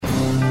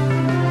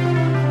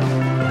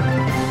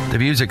The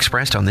views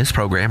expressed on this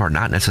program are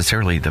not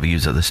necessarily the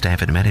views of the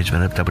staff and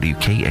management of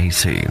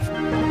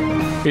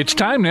WKAC. It's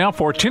time now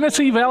for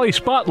Tennessee Valley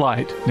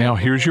Spotlight. Now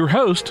here's your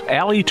host,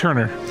 Allie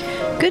Turner.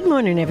 Good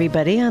morning,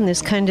 everybody, on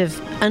this kind of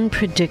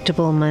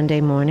unpredictable Monday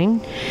morning.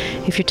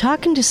 If you're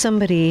talking to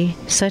somebody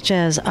such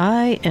as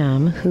I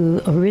am, who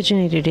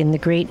originated in the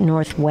great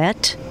North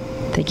Wet,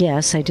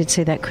 yes, I did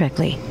say that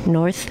correctly,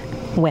 North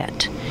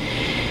Wet.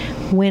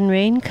 When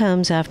rain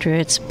comes after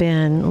it's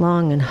been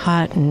long and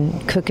hot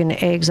and cooking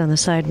eggs on the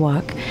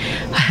sidewalk,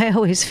 I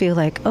always feel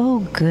like,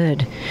 oh,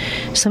 good.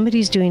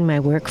 Somebody's doing my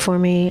work for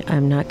me.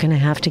 I'm not going to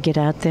have to get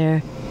out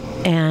there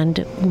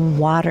and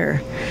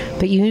water.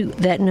 But you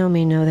that know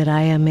me know that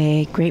I am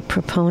a great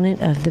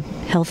proponent of the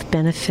health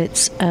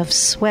benefits of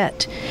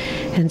sweat.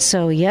 And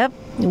so, yep,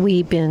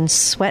 we've been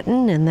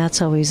sweating, and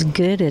that's always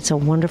good. It's a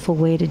wonderful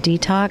way to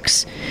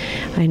detox.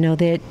 I know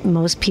that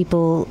most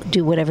people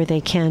do whatever they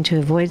can to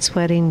avoid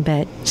sweating,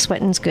 but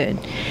sweating's good.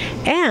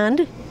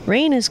 And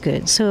rain is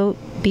good, so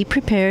be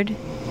prepared.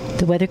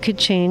 The weather could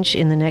change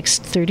in the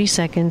next 30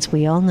 seconds.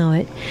 We all know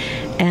it.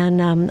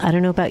 And I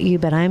don't know about you,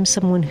 but I'm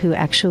someone who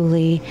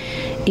actually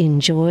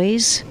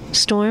enjoys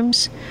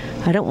storms.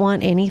 I don't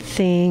want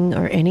anything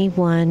or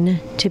anyone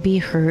to be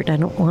hurt. I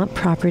don't want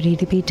property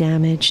to be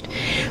damaged.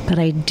 But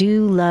I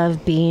do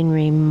love being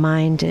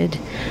reminded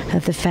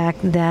of the fact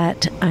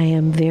that I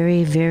am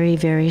very, very,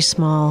 very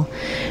small,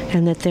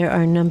 and that there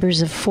are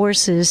numbers of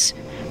forces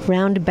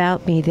round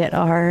about me that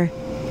are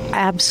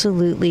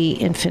absolutely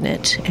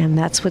infinite, and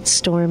that's what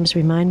storms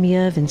remind me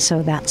of, and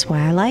so that's why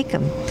I like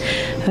them.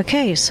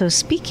 Okay, so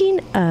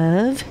speaking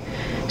of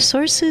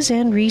sources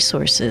and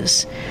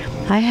resources,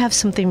 I have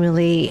something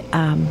really,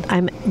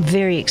 I'm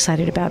very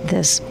excited about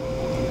this.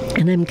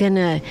 And I'm going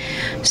to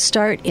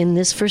start in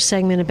this first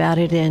segment about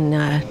it,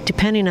 and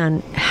depending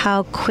on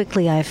how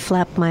quickly I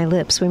flap my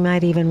lips, we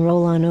might even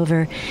roll on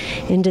over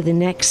into the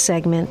next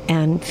segment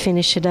and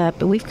finish it up.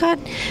 But we've got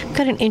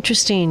an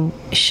interesting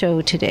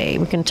show today.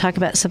 We're going to talk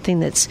about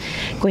something that's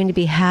going to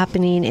be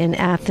happening in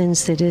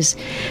Athens that is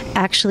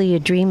actually a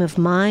dream of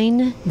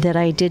mine that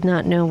I did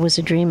not know was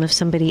a dream of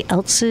somebody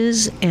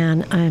else's,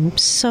 and I'm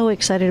so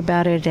excited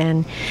about it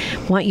and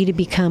want you to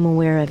become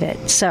aware of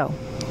it. So,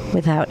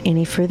 without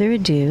any further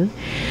ado,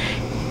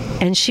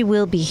 and she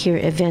will be here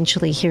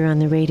eventually here on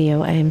the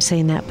radio, I am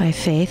saying that by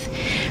faith,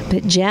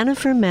 but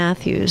Jennifer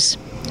Matthews,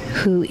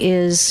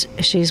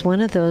 she's one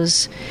of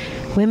those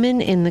women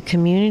in the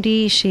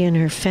community. She and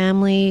her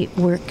family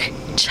work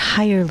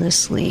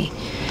tirelessly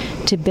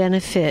to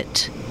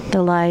benefit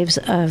the lives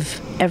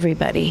of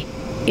everybody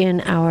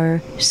in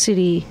our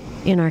city,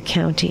 in our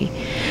county.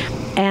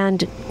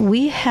 And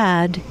we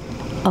had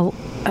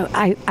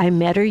I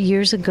met her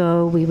years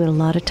ago. We would a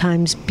lot of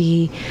times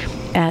be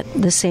at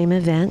the same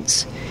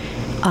events.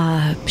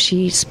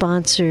 She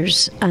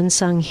sponsors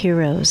Unsung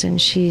Heroes,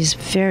 and she's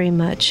very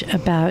much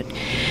about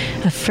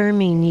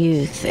affirming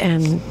youth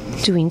and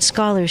doing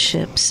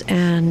scholarships,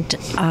 and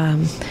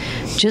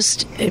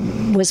just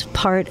was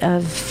part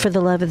of For the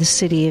Love of the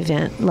City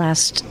event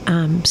last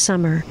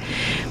summer.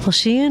 Well,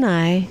 she and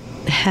I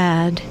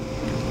had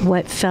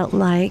what felt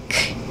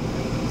like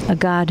a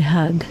God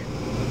hug.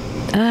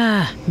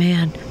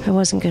 Man, I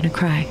wasn't going to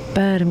cry,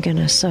 but I'm going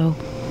to, so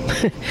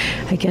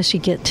I guess you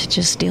get to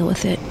just deal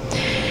with it.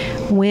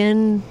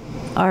 When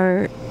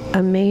our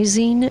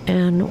amazing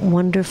and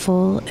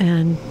wonderful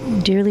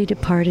and dearly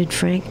departed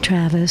Frank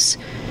Travis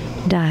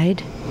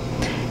died,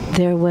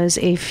 there was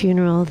a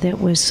funeral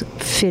that was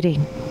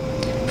fitting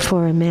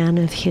for a man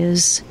of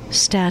his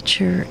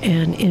stature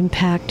and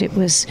impact. It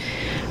was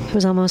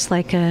almost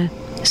like a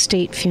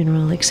state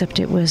funeral, except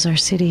it was our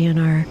city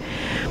and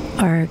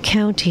our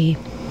county.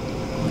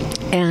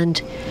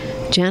 And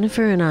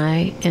Jennifer and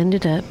I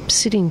ended up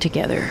sitting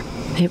together.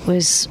 It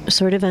was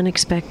sort of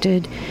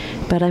unexpected,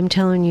 but I'm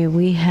telling you,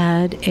 we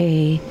had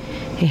a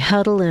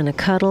huddle and a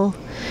cuddle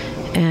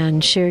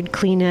and shared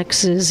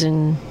Kleenexes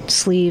and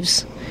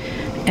sleeves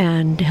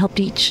and helped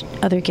each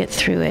other get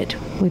through it.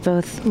 We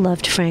both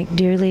loved Frank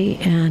dearly,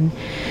 and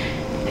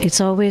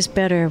it's always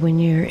better when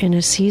you're in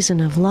a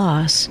season of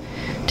loss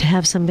to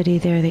have somebody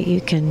there that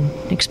you can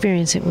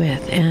experience it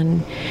with.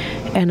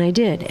 And I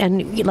did.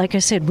 And like I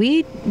said,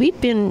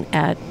 we'd been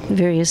at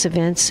various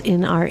events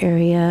in our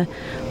area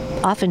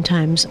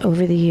oftentimes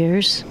over the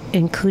years,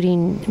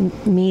 including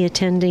me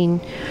attending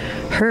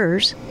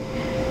hers.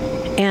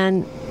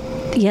 And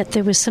yet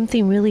there was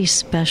something really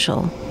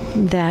special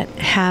that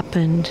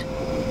happened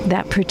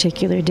that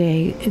particular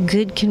day.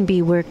 Good can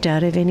be worked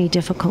out of any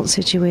difficult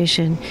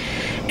situation.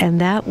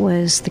 And that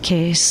was the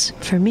case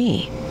for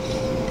me,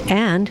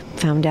 and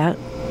found out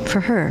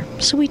for her.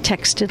 So we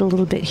texted a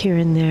little bit here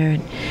and there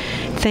and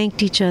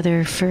thanked each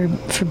other for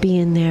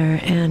being there.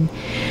 And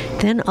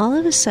then all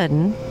of a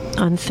sudden,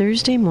 on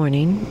Thursday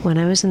morning, when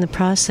I was in the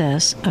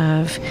process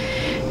of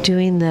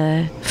doing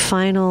the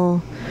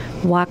final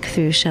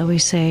walkthrough, shall we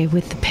say,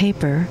 with the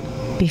paper,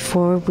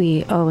 before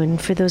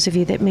and for those of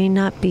you that may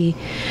not be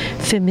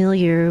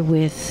familiar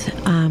with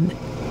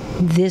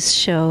this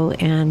show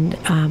and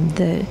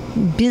the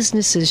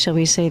businesses, shall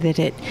we say, that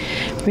it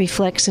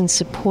reflects and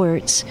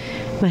supports,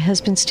 my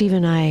husband Steve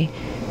and I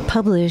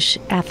publish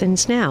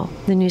Athens Now,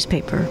 the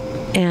newspaper.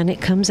 And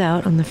it comes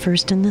out on the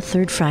first and the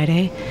third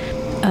Friday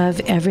of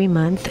every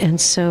month.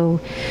 And so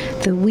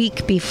the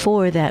week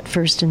before that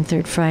first and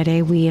third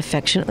Friday, we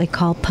affectionately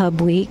call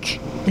Pub Week.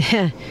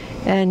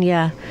 And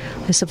yeah,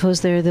 I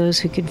suppose there are those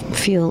who could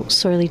feel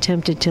sorely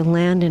tempted to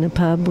land in a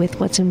pub with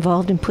what's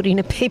involved in putting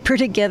a paper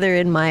together,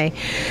 and my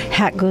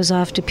hat goes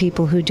off to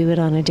people who do it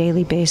on a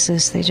daily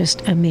basis. They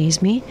just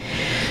amaze me.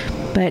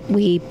 But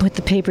we put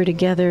the paper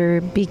together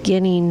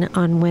beginning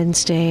on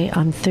Wednesday.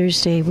 On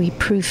Thursday, we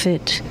proof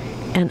it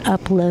and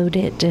upload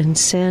it and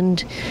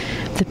send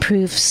the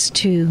proofs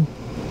to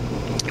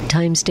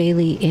Times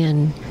Daily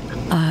in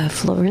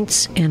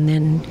Florence, and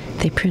then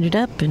they print it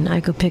up and I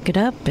go pick it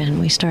up and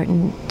we start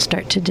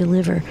to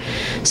deliver.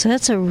 So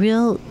that's a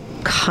real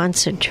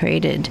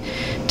concentrated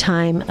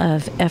time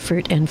of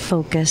effort and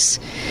focus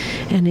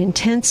and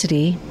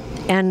intensity.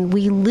 And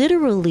we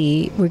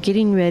literally were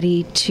getting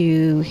ready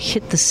to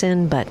hit the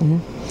send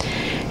button.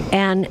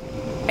 And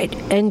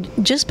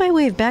just by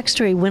way of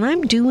backstory, when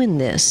I'm doing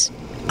this,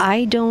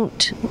 I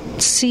don't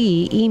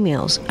see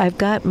emails. I've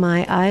got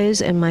my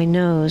eyes and my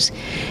nose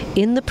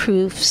in the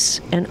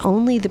proofs, and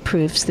only the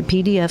proofs, the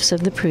PDFs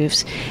of the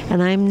proofs,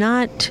 and I'm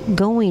not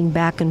going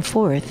back and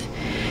forth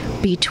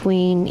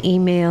between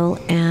email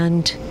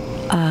and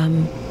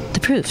the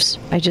proofs.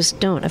 I just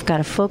don't. I've got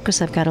to focus.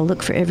 I've got to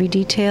look for every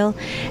detail,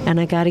 and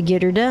I got to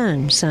get her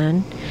done,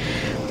 son.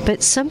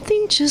 But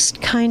something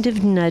just kind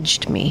of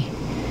nudged me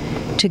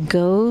to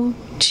go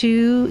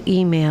to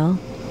email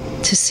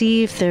to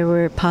see if there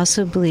were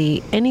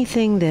possibly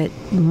anything that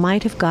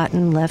might have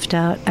gotten left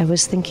out. I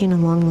was thinking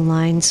along the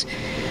lines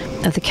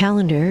of the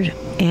calendar,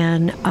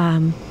 and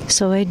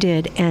so I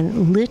did.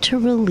 And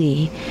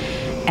literally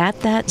at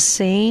that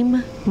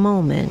same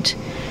moment,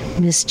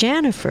 Miss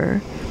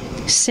Jennifer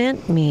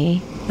sent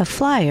me a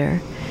flyer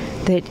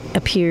that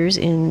appears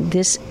in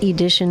this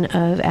edition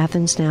of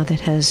Athens Now that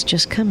has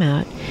just come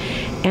out,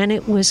 and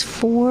it was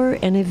for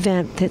an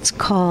event that's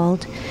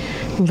called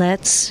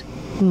Let's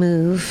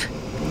Move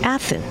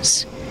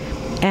Athens.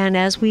 And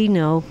as we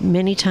know,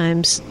 many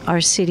times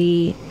our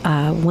city,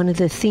 one of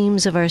the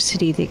themes of our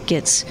city that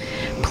gets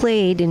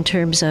played in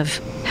terms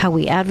of how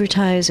we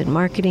advertise and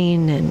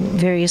marketing and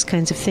various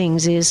kinds of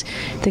things is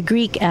the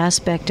Greek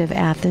aspect of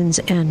Athens,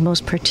 and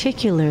most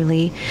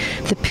particularly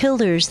the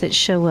pillars that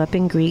show up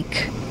in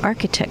Greek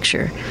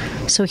architecture.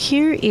 So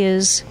here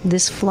is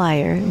this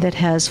flyer that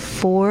has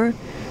 4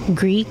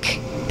 Greek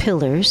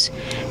pillars,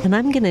 and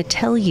I'm going to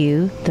tell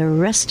you the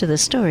rest of the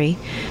story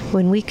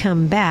when we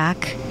come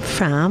back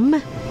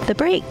from the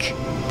break.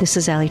 This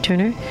is Allie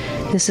Turner.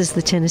 This is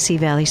the Tennessee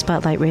Valley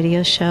Spotlight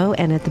Radio Show,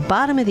 and at the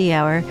bottom of the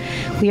hour,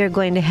 we are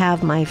going to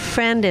have my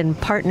friend and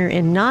partner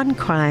in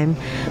non-crime,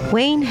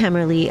 Wayne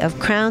Hemmerly of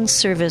Crown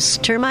Service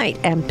Termite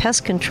and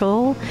Pest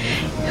Control,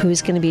 who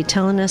is going to be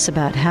telling us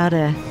about how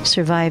to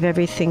survive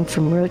everything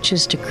from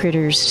roaches to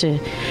critters to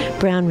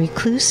brown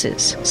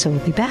recluses. So we'll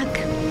be back.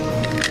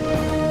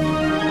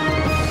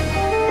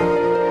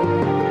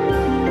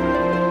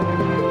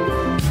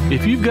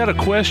 If you've got a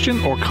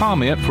question or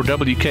comment for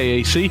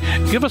WKAC,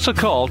 give us a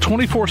call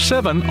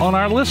 24/7 on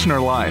our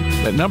listener line.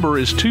 That number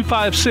is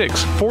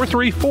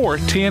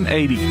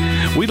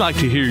 256-434-1080. We'd like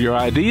to hear your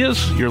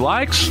ideas, your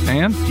likes,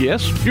 and,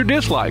 yes, your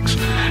dislikes.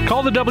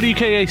 Call the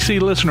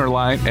WKAC listener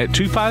line at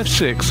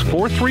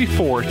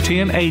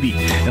 256-434-1080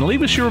 and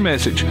leave us your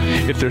message.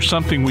 If there's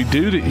something we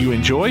do that you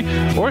enjoy,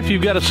 or if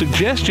you've got a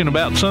suggestion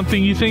about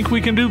something you think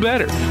we can do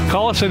better,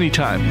 call us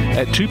anytime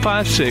at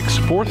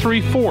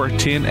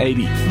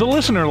 256-434-1080. The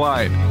listener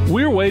line.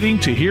 We're waiting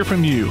to hear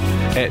from you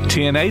at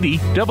 1080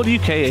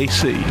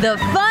 WKAC. The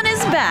fun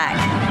is back.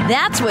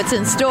 That's what's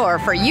in store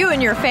for you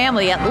and your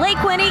family at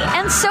Lake Winnie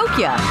and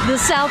Sokia, the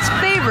South's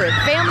favorite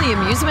family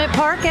amusement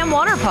park and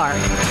water park,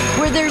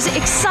 where there's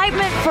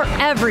excitement for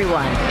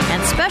everyone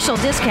and special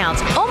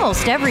discounts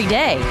almost every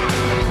day.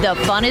 The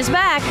fun is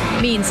back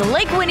means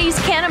Lake Winnie's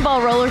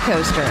Cannonball roller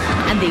coaster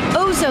and the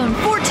Ozone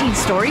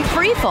 14-story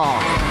free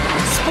fall.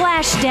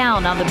 Splash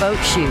down on the boat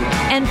chute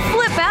and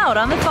flip out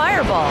on the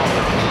fireball.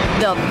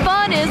 The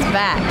fun is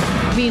back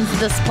means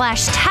the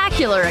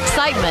splash-tacular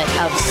excitement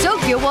of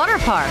Sokia Water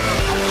Park.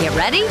 Get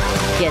ready,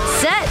 get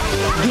set,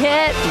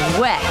 get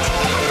wet.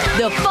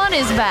 The fun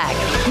is back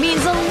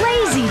means a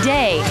lazy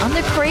day on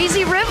the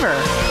crazy river.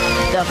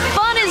 The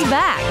fun is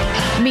back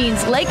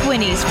means Lake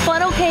Winnie's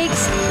funnel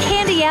cakes,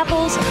 candy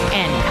apples,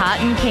 and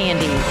cotton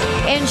candy,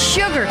 and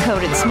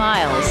sugar-coated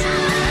smiles.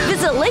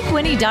 Visit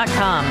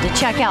lakewinnie.com to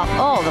check out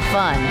all the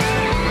fun.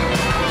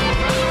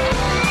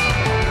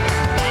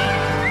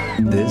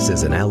 This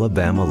is an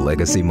Alabama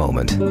legacy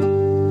moment.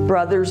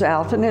 brothers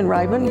Alton and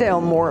Raven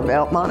Delmore of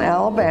Elkmont,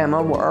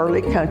 Alabama were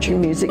early country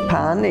music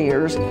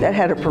pioneers that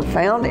had a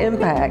profound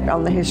impact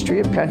on the history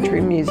of country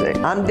music.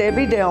 I'm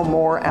Debbie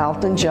Delmore,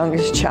 Alton's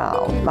youngest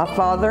child. My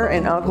father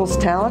and uncle's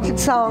talented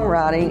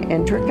songwriting,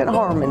 intricate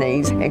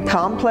harmonies, and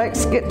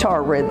complex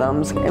guitar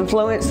rhythms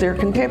influenced their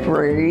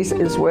contemporaries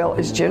as well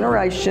as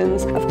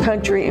generations of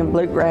country and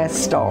bluegrass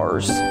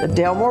stars. The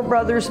Delmore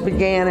brothers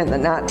began in the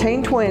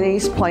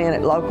 1920s playing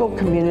at local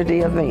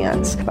community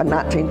events. By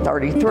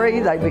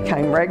 1933, they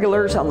became regulars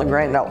on the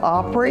Grand Ole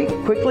Opry,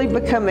 quickly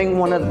becoming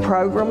one of the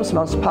program's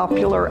most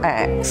popular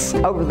acts.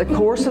 Over the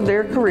course of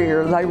their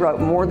career, they wrote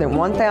more than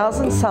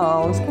 1,000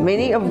 songs,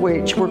 many of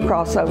which were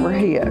crossover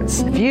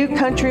hits. Few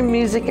country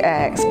music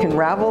acts can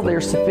rival their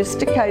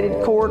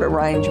sophisticated chord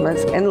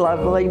arrangements and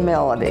lovely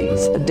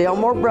melodies. The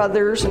Delmore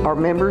brothers are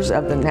members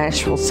of the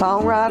Nashville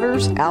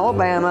Songwriters,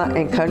 Alabama,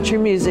 and Country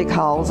Music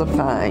Halls of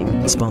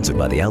Fame. Sponsored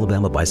by the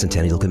Alabama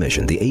Bicentennial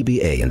Commission, the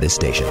ABA, and this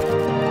station.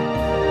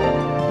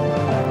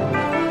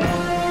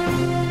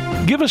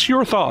 Give us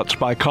your thoughts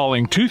by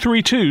calling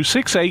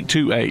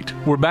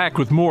 232-6828. We're back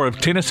with more of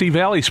Tennessee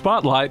Valley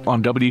Spotlight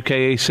on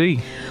WKAC.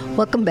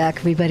 Welcome back,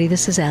 everybody.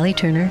 This is Allie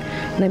Turner,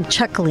 and I'm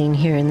chuckling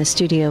here in the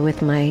studio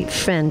with my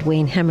friend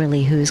Wayne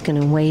Hemmerly, who's going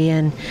to weigh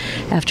in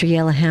after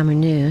Yellowhammer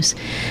News.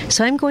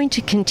 So I'm going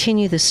to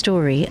continue the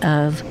story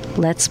of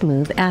Let's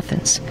Move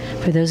Athens.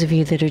 For those of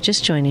you that are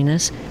just joining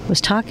us, I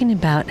was talking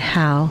about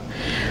how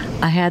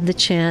I had the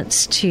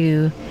chance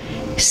to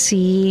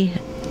see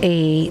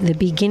the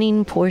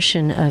beginning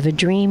portion of a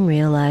dream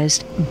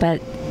realized,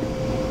 but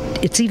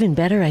it's even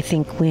better, I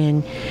think,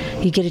 when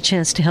you get a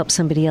chance to help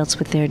somebody else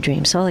with their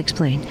dream. So I'll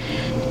explain.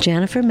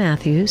 Jennifer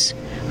Matthews,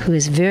 who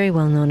is very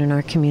well known in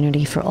our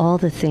community for all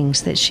the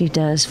things that she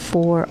does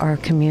for our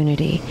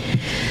community,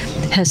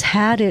 has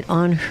had it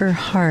on her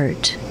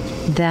heart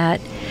that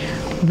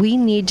we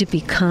need to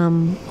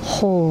become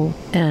whole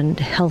and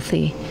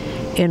healthy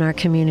in our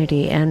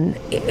community,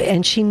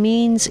 and she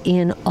means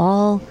in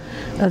all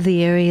of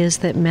the areas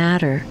that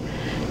matter.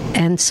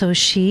 And so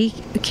she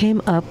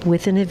came up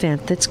with an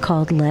event that's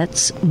called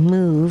Let's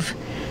Move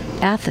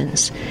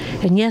Athens.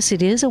 And yes,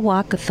 it is a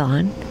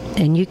walkathon,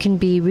 and you can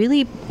be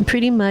really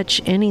pretty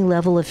much any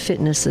level of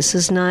fitness. This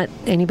is not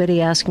anybody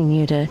asking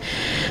you to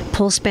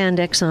pull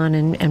spandex on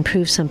and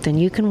prove something.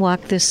 You can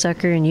walk this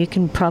sucker, and you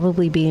can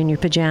probably be in your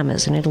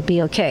pajamas, and it'll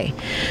be okay.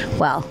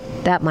 Well,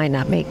 that might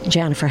not make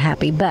Jennifer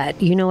happy,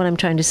 but you know what I'm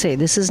trying to say.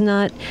 This is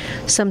not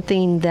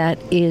something that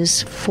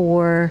is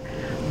for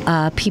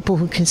people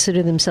who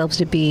consider themselves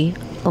to be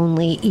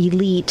only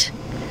elite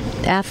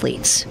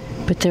athletes.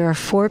 But there are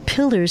 4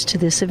 pillars to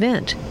this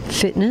event: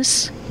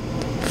 fitness,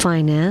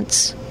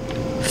 finance,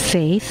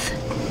 faith,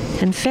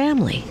 and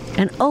family.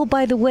 And oh,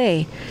 by the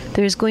way,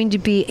 there's going to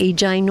be a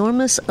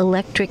ginormous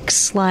electric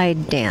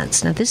slide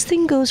dance. Now, this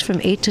thing goes from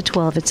 8 to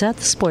 12. It's at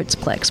the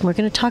Sportsplex. And we're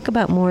going to talk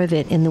about more of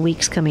it in the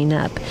weeks coming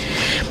up.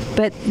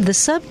 But the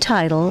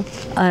subtitle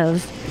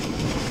of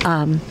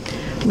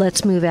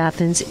Let's Move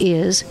Athens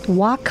is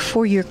Walk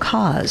for Your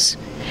Cause.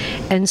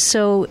 And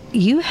so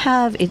you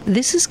have,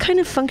 this is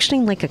kind of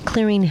functioning like a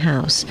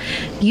clearinghouse.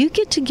 You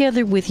get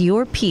together with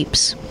your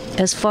peeps,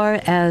 as far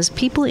as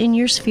people in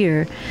your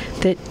sphere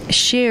that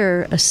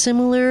share a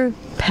similar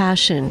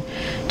passion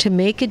to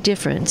make a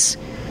difference.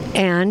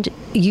 And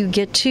you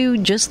get to,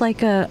 just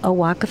like a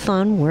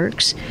walkathon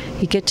works,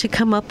 you get to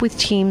come up with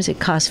teams.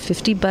 It costs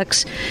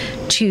 $50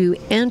 to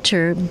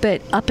enter,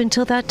 but up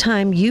until that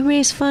time, you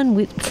raise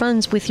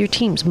funds with your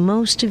teams.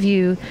 Most of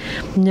you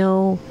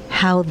know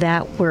how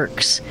that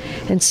works.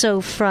 And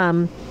so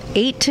from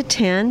 8 to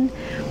 10,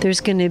 there's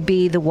going to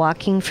be the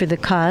Walking for the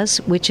Cause,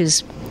 which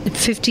is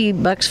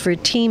 $50 for a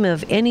team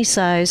of any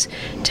size,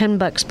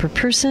 $10 per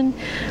person.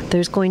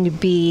 There's going to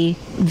be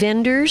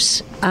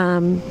vendors,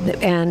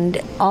 and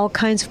all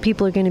kinds of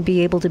people are going to be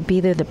able to be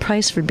there. The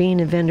price for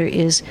being a vendor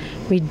is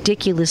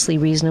ridiculously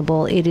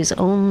reasonable. It is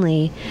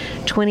only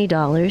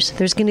 $20.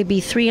 There's going to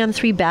be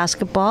 3-on-3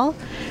 basketball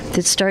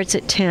that starts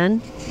at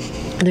 10.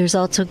 There's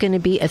also going to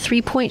be a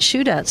 3-point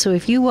shootout. So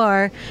if you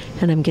are,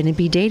 and I'm going to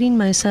be dating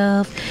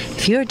myself,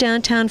 if you're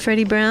downtown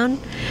Freddie Brown,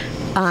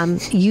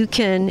 you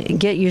can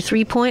get your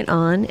 3-point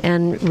on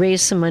and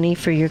raise some money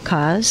for your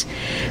cause.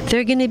 There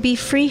are going to be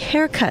free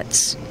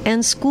haircuts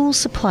and school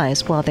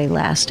supplies while they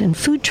last, and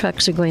food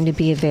trucks are going to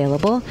be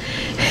available.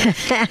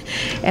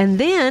 And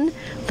then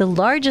the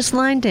largest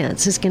line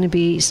dance is going to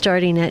be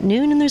starting at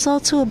noon, and there's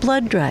also a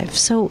blood drive.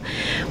 So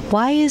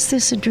why is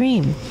this a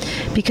dream?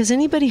 Because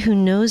anybody who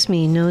knows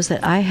me knows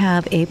that I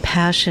have a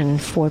passion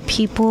for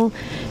people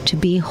to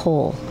be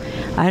whole.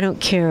 I don't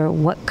care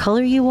what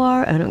color you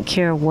are. I don't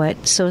care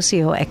what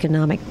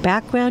socioeconomic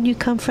background you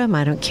come from.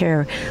 I don't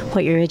care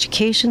what your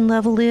education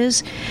level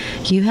is.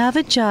 You have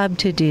a job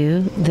to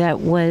do that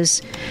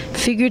was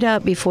figured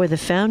out before the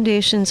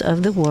foundations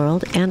of the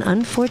world. And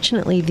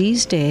unfortunately,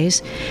 these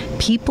days,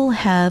 people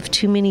have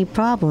too many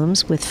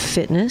problems with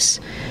fitness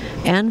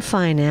and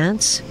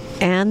finance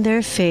and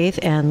their faith,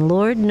 and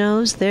Lord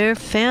knows their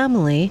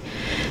family,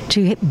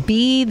 to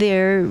be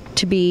there,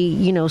 to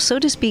be, so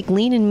to speak,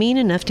 lean and mean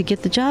enough to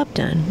get the job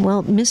done.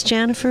 Well, Miss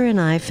Jennifer and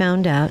I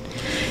found out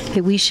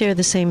that we share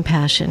the same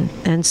passion.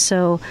 And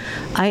so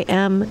I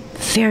am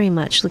very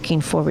much looking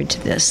forward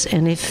to this.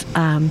 And if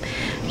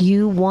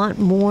you want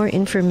more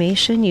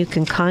information, you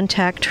can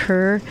contact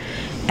her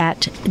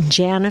at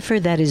Jennifer,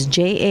 that is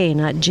J-A,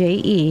 not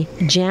J-E,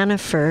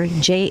 Jennifer,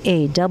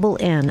 J-A-N-N-I-F-E-R,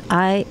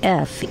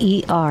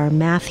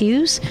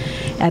 Matthews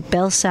at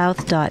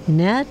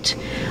bellsouth.net,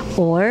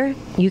 or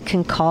you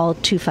can call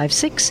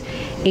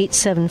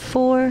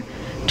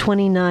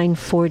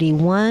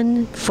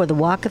 256-874-2941 for the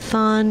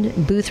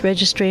walkathon, booth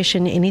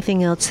registration,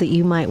 anything else that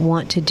you might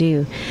want to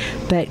do.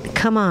 But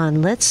come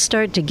on, let's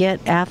start to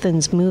get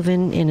Athens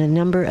moving in a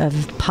number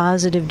of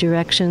positive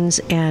directions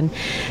and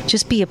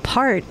just be a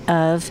part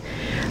of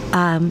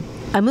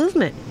a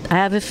movement. I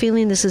have a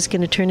feeling this is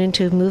going to turn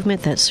into a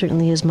movement. That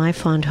certainly is my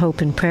fond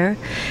hope and prayer.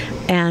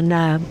 And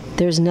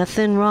there's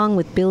nothing wrong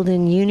with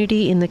building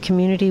unity in the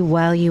community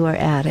while you are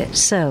at it.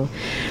 So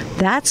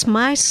that's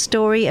my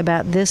story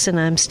about this, and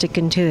I'm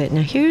sticking to it.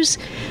 Now, here's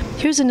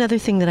another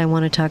thing that I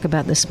want to talk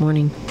about this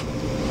morning.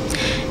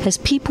 As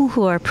people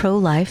who are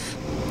pro-life,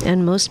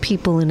 and most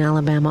people in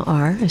Alabama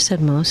are, I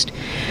said most,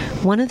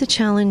 one of the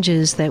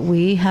challenges that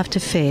we have to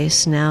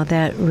face now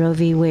that Roe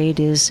v. Wade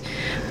is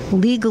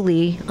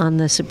legally on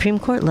the Supreme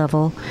Court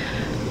level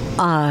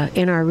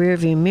in our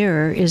rearview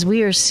mirror is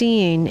we are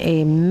seeing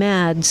a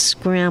mad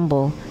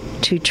scramble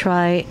to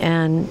try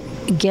and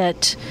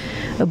get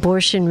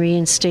abortion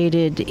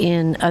reinstated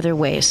in other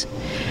ways.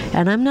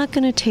 And I'm not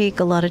going to take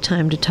a lot of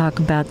time to talk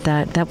about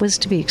that. That was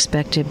to be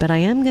expected. But I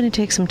am going to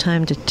take some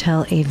time to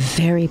tell a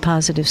very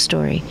positive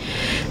story.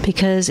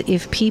 Because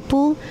if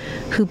people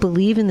who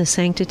believe in the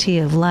sanctity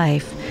of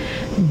life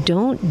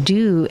don't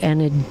do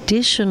an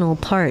additional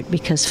part,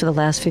 because for the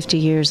last 50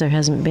 years there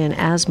hasn't been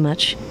as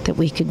much that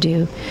we could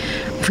do,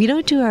 if we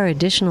don't do our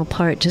additional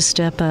part to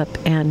step up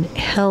and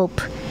help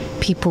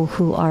people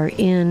who are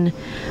in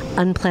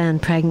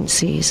unplanned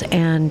pregnancies,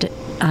 and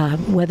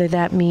whether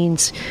that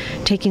means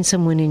taking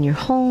someone in your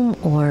home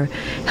or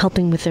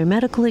helping with their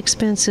medical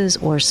expenses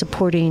or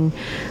supporting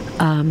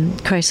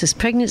crisis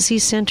pregnancy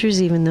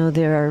centers, even though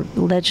there are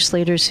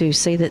legislators who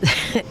say that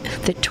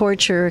that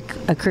torture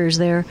occurs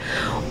there,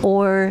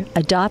 or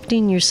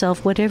adopting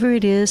yourself, whatever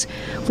it is,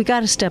 we got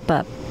to step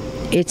up.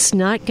 It's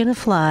not going to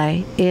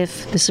fly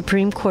if the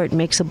Supreme Court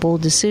makes a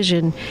bold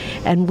decision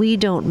and we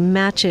don't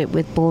match it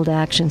with bold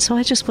action. So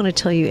I just want to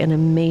tell you an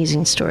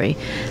amazing story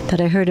that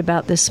I heard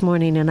about this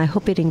morning, and I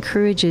hope it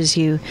encourages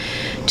you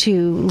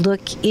to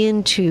look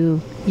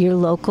into your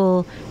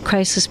local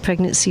crisis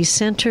pregnancy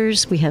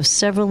centers. We have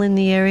several in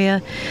the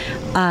area,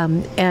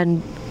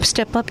 and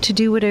step up to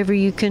do whatever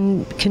you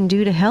can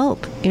do to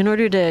help. In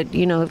order to,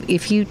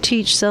 if you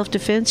teach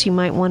self-defense, you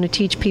might want to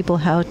teach people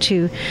how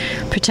to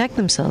protect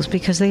themselves,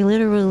 because they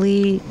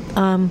literally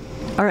are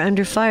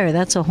under fire.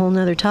 That's a whole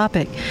nother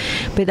topic.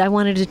 But I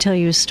wanted to tell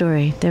you a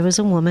story. There was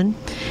a woman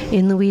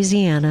in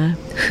Louisiana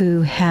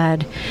who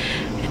had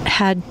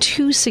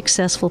 2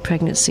 successful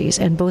pregnancies,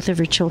 and both of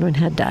her children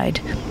had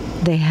died.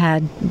 They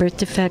had birth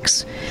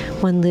defects.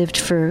 One lived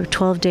for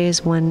 12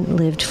 days, one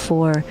lived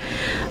for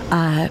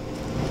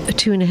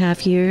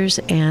 2.5 years,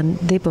 and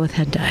they both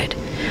had died.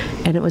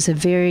 And it was a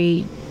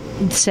very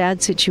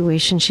sad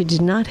situation. She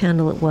did not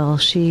handle it well.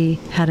 She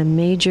had a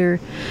major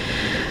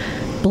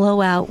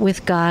blowout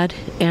with God,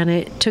 and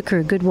it took her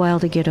a good while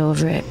to get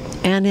over it.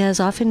 And as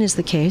often is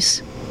the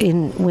case,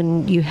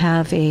 when you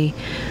have a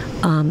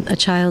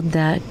child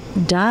that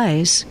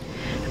dies,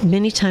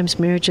 many times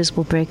marriages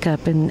will break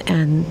up,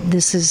 and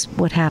this is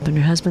what happened.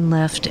 Her husband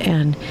left,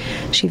 and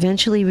she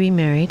eventually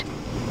remarried,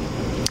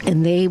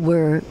 and they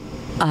were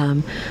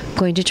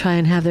going to try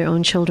and have their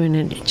own children,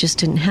 and it just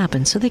didn't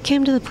happen. So they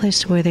came to the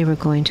place where they were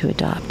going to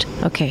adopt.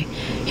 Okay,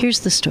 here's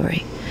the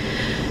story.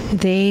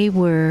 They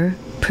were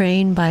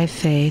praying by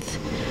faith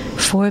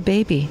for a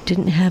baby,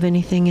 didn't have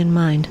anything in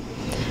mind.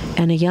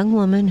 And a young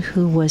woman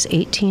who was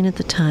 18 at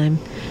the time,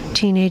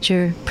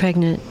 teenager,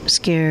 pregnant,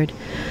 scared,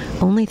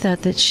 only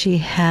thought that she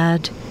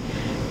had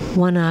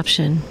one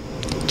option,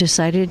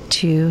 decided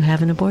to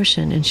have an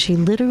abortion. And she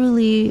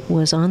literally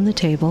was on the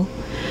table,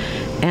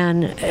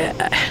 and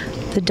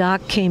the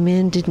doc came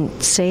in,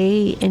 didn't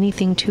say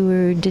anything to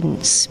her,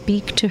 didn't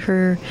speak to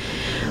her,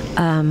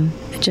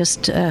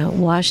 just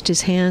washed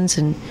his hands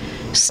and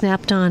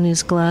snapped on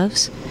his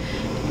gloves.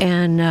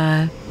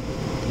 And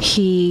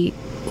he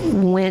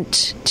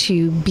went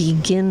to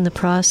begin the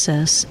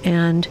process.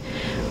 And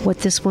what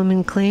this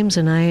woman claims,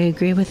 and I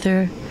agree with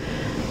her,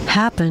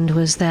 happened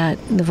was that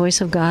the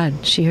voice of God,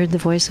 she heard the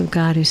voice of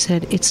God who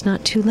said, "It's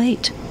not too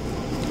late.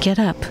 Get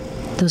up."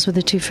 Those were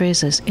the 2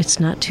 phrases. It's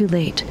not too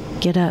late.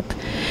 Get up.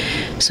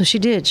 So she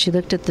did. She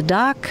looked at the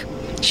doc.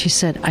 She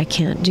said, "I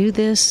can't do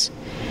this."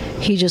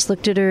 He just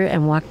looked at her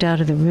and walked out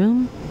of the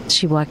room.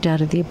 She walked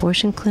out of the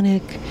abortion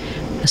clinic.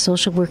 A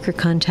social worker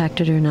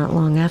contacted her not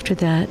long after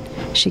that.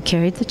 She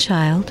carried the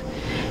child,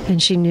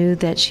 and she knew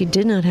that she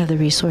did not have the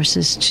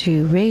resources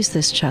to raise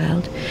this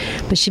child,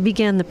 but she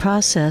began the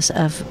process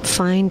of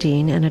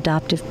finding an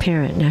adoptive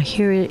parent. Now,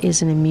 here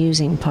is an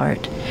amusing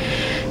part.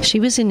 She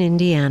was in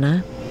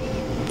Indiana.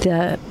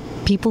 The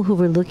people who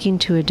were looking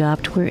to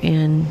adopt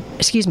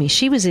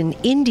she was in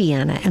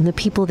Indiana, and the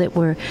people that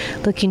were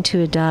looking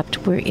to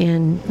adopt were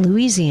in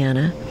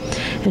Louisiana.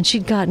 And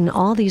she'd gotten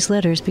all these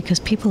letters because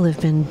people have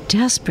been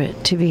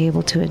desperate to be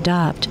able to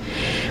adopt.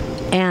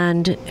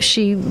 And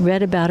she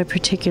read about a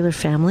particular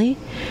family,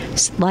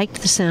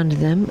 liked the sound of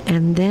them,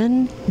 and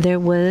then there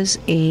was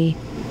a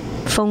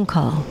phone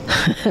call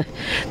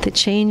that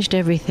changed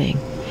everything.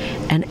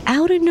 And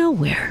out of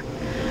nowhere,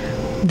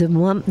 the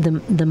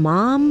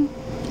mom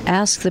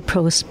asked the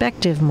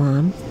prospective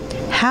mom,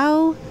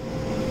 "How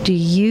do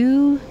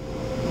you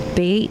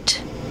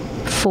bait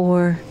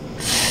for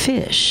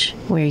fish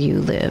where you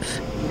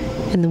live?"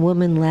 And the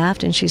woman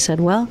laughed and she said,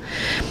 "Well,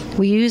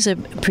 we use a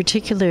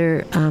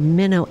particular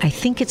minnow. I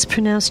think it's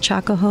pronounced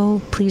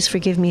Chakaho. Please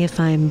forgive me if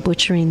I'm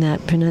butchering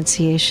that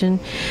pronunciation."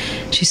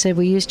 She said,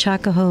 "We use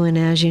Chakaho, and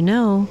as you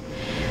know,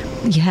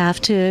 you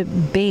have to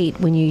bait.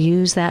 When you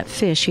use that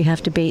fish, you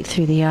have to bait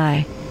through the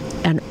eye."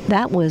 And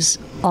that was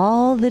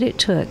all that it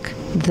took.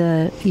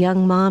 The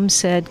young mom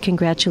said,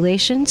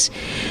 "Congratulations,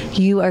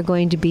 you are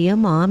going to be a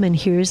mom," and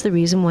here's the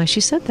reason why she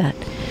said that.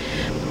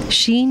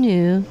 She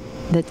knew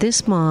that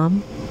this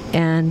mom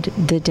and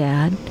the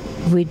dad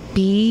would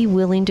be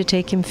willing to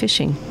take him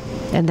fishing,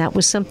 and that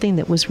was something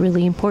that was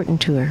really important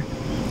to her.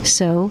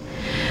 So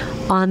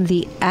on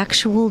the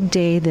actual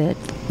day that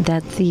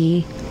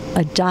the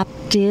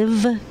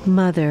adoptive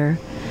mother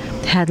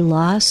had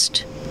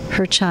lost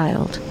her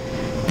child,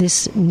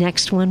 this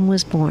next one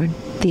was born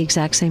the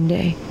exact same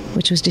day,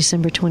 which was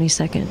December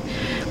 22nd.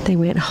 They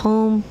went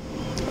home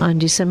on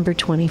December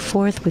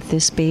 24th with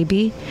this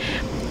baby,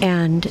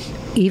 and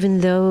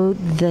even though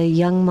the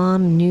young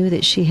mom knew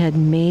that she had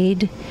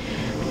made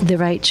the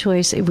right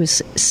choice, it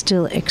was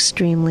still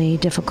extremely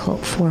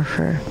difficult for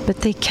her.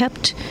 But they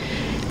kept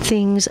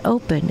things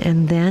open,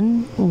 and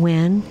then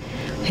when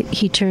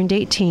he turned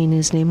 18,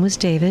 his name was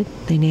David,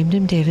 they named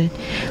him David.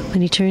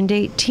 When he turned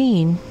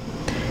 18,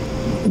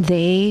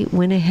 they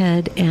went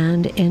ahead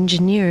and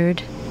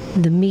engineered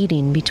the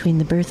meeting between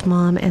the birth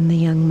mom and the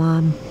young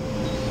mom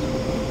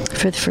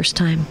for the first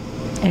time,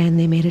 and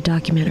they made a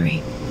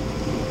documentary.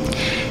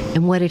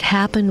 And what had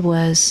happened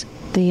was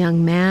the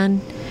young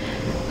man,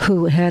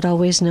 who had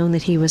always known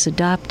that he was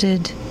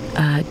adopted,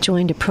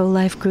 joined a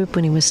pro-life group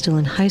when he was still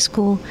in high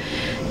school.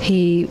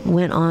 He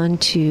went on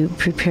to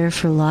prepare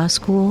for law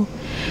school,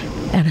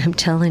 and I'm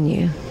telling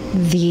you,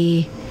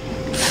 the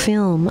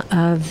film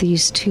of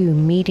these two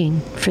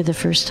meeting for the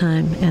first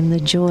time, and the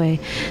joy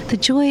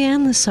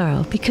and the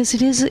sorrow, because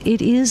it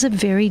is a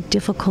very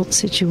difficult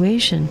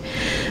situation,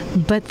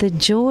 but the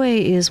joy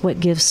is what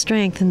gives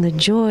strength, and the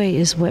joy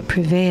is what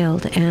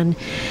prevailed. And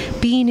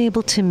being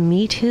able to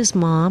meet his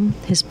mom,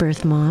 his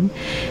birth mom,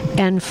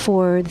 and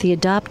for the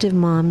adoptive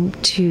mom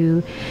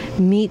to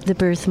meet the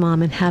birth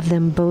mom and have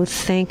them both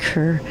thank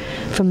her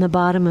from the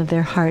bottom of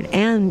their heart,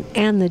 and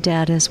the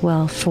dad as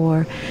well,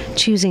 for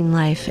choosing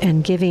life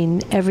and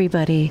giving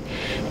everybody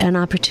an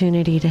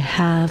opportunity to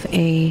have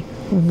a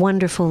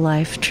wonderful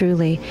life.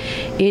 Truly,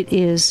 it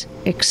is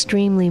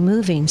extremely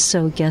moving.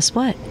 So guess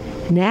what?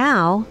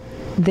 Now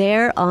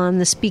they're on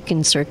the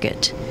speaking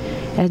circuit.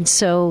 And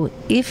so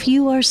if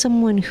you are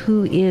someone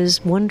who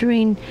is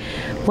wondering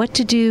what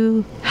to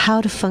do,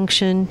 how to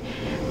function,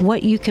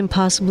 what you can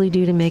possibly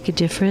do to make a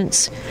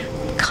difference,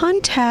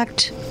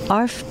 contact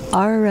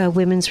our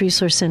Women's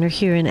Resource Center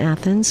here in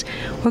Athens,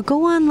 or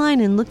go online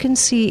and look and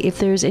see if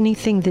there's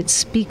anything that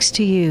speaks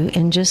to you,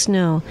 and just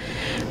know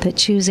that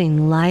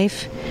choosing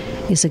life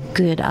is a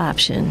good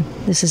option.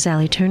 This is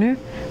Allie Turner.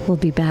 We'll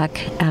be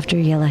back after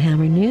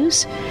Yellowhammer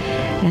News,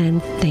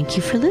 and thank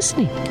you for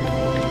listening.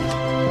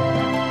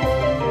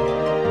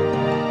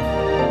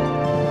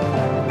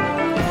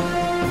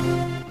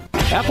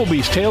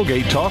 Applebee's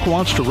Tailgate Talk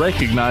wants to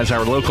recognize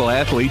our local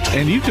athletes,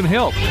 and you can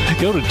help.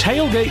 Go to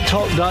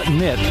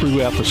tailgatetalk.net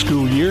throughout the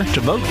school year to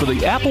vote for the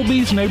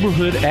Applebee's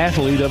Neighborhood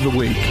Athlete of the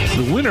Week.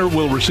 The winner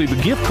will receive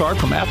a gift card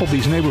from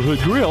Applebee's Neighborhood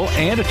Grill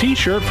and a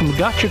t-shirt from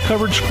Gotcha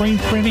Covered Screen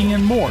Printing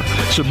and more.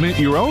 Submit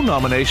your own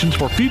nominations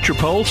for future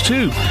polls,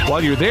 too.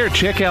 While you're there,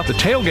 check out the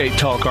Tailgate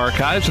Talk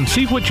archives and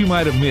see what you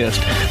might have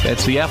missed.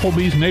 That's the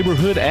Applebee's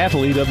Neighborhood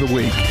Athlete of the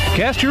Week.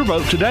 Cast your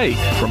vote today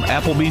from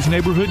Applebee's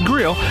Neighborhood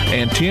Grill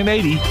and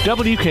 1080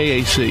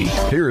 WKAC.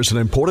 Here's an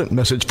important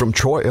message from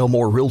Troy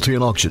Elmore Realty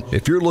and Auction.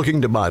 If you're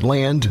looking to buy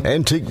land,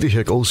 antique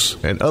vehicles,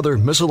 and other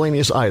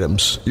miscellaneous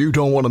items, you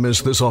don't want to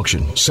miss this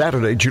auction.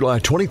 Saturday, July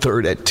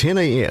 23rd at 10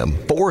 a.m.,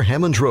 4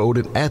 Hammonds Road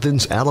in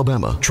Athens,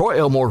 Alabama. Troy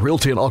Elmore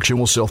Realty and Auction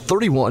will sell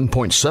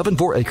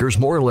 31.74 acres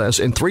more or less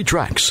in 3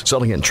 tracts,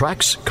 selling in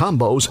tracts,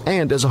 combos,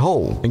 and as a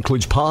whole.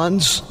 Includes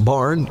ponds,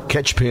 barn,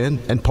 catch pen,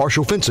 and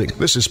partial fencing.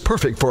 This is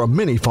perfect for a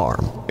mini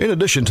farm. In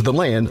addition to the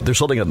land, they're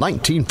selling a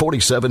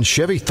 1947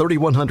 Chevy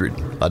 3100,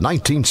 a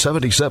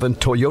 1977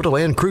 Toyota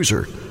Land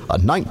Cruiser, a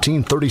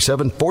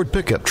 1937 Ford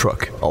pickup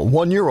truck, a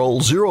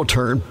 1-year-old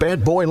zero-turn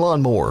bad boy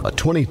lawnmower, a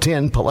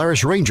 2010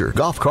 Polaris Ranger,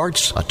 golf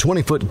carts, a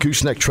 20-foot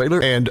gooseneck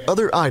trailer, and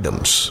other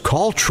items.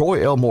 Call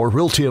Troy Elmore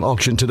Realty and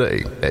Auction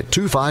today at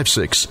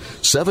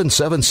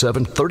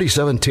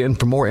 256-777-3710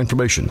 for more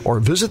information, or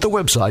visit the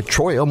website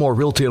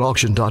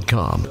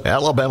troyelmorerealtyandauction.com.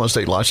 Alabama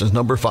State License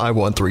number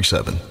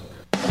 5137.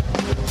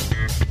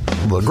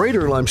 The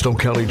Greater Limestone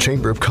County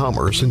Chamber of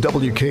Commerce and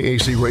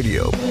WKAC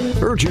Radio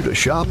urge you to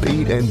shop,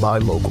 eat, and buy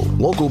local.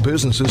 Local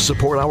businesses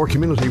support our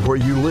community where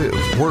you live,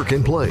 work,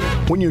 and play.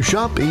 When you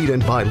shop, eat,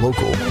 and buy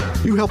local,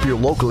 you help your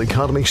local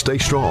economy stay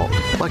strong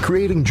by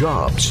creating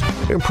jobs,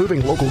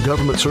 improving local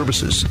government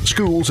services,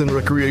 schools, and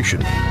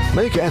recreation.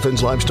 Make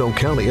Athens Limestone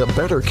County a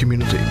better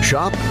community.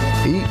 Shop,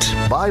 eat,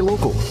 buy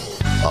local.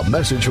 A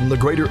message from the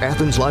Greater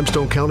Athens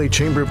Limestone County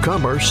Chamber of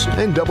Commerce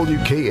and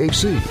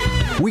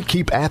WKAC. We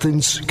keep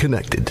Athens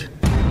connected.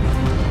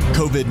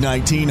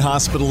 COVID-19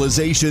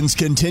 hospitalizations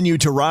continue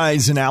to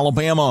rise in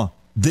Alabama.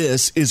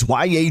 This is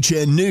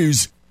YHN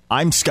News.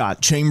 I'm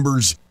Scott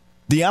Chambers.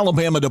 The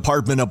Alabama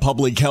Department of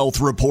Public Health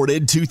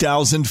reported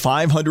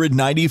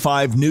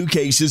 2,595 new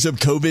cases of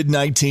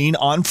COVID-19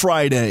 on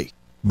Friday,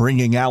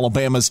 bringing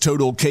Alabama's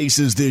total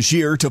cases this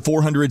year to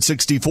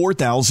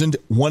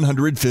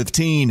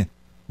 464,115.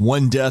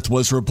 One death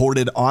was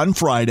reported on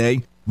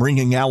Friday,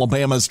 bringing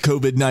Alabama's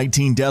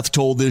COVID-19 death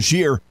toll this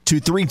year to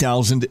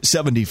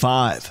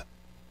 3,075.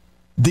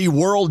 The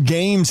World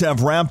Games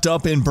have wrapped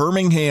up in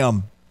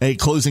Birmingham. A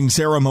closing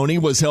ceremony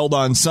was held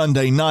on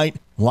Sunday night.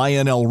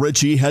 Lionel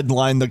Richie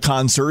headlined the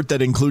concert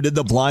that included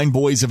the Blind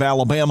Boys of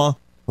Alabama,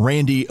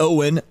 Randy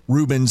Owen,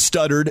 Ruben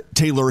Studdard,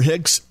 Taylor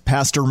Hicks,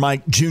 Pastor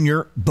Mike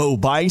Jr., Bo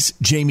Bice,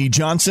 Jamie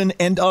Johnson,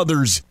 and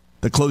others.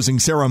 The closing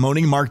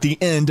ceremony marked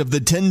the end of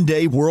the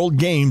 10-day World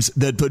Games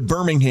that put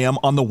Birmingham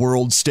on the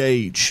world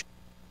stage.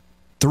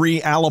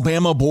 3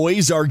 Alabama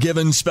boys are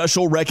given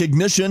special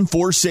recognition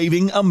for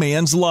saving a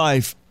man's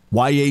life.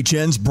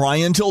 YHN's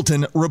Brian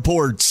Tilton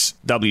reports.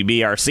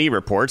 WBRC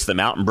reports the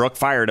Mountain Brook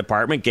Fire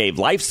Department gave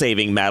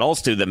life-saving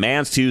medals to the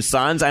man's 2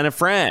 sons and a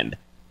friend.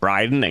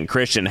 Bryden and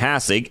Christian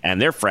Hassig and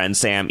their friend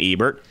Sam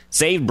Ebert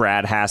saved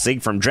Brad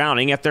Hassig from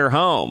drowning at their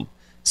home.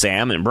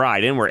 Sam and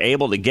Bryden were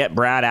able to get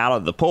Brad out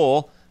of the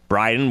pool.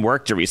 Bryden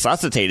worked to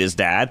resuscitate his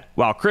dad,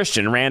 while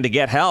Christian ran to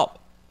get help.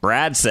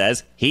 Brad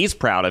says he's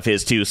proud of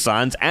his 2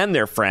 sons and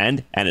their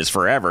friend and is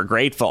forever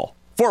grateful.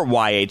 For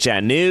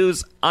YHN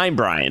News, I'm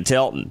Brian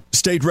Tilton.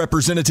 State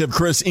Representative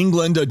Chris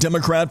England, a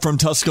Democrat from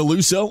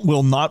Tuscaloosa,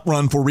 will not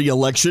run for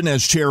re-election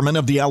as chairman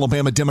of the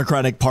Alabama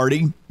Democratic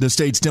Party. The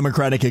state's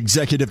Democratic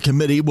Executive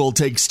Committee will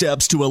take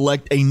steps to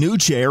elect a new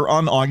chair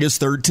on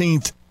August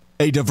 13th.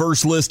 A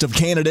diverse list of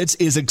candidates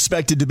is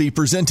expected to be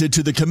presented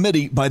to the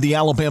committee by the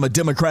Alabama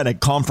Democratic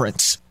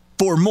Conference.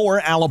 For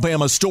more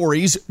Alabama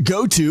stories,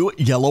 go to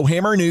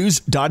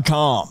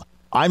yellowhammernews.com.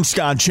 I'm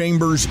Scott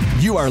Chambers.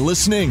 You are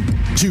listening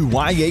to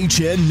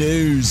YHN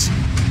News.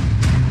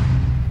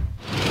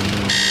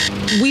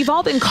 We've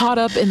all been caught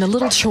up in the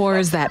little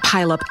chores that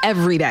pile up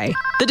every day.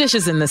 The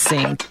dishes in the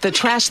sink, the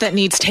trash that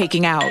needs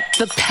taking out,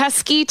 the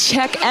pesky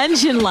check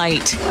engine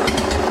light.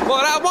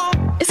 What I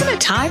want. Isn't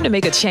it time to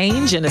make a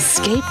change and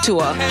escape to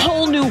a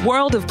whole new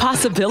world of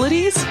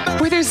possibilities?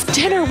 Where there's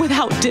dinner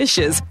without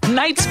dishes,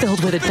 nights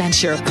filled with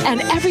adventure,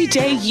 and every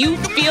day you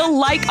feel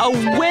like a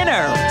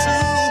winner.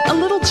 A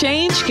little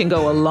change can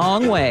go a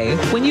long way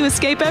when you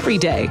escape every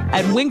day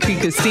at Wind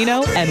Creek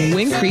Casino and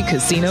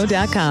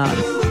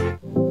windcreekcasino.com.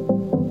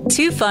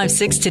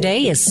 256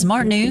 Today is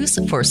smart news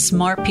for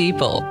smart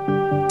people.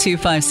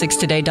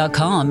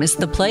 256today.com is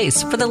the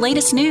place for the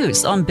latest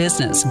news on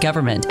business,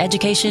 government,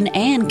 education,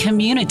 and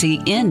community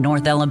in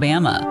North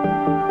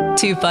Alabama.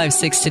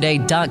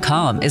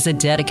 256today.com is a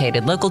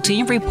dedicated local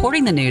team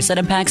reporting the news that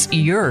impacts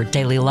your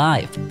daily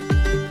life.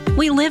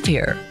 We live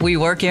here, we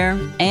work here,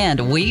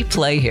 and we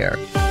play here.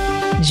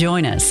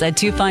 Join us at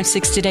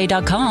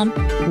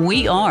 256today.com.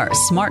 We are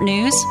smart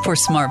news for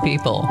smart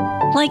people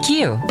like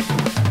you.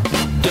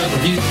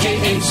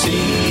 WKAC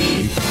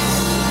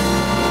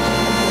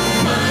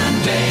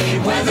Monday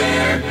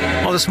weather.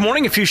 Well, this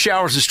morning, a few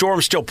showers and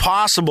storms still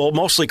possible.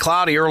 Mostly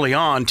cloudy early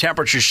on.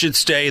 Temperatures should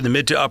stay in the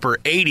mid to upper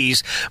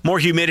 80s. More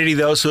humidity,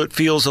 though, so it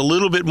feels a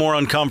little bit more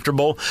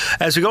uncomfortable.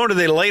 As we go into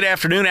the late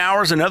afternoon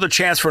hours, another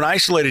chance for an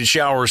isolated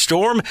shower or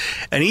storm.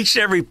 And each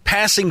and every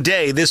passing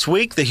day this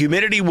week, the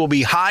humidity will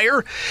be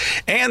higher,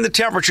 and the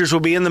temperatures will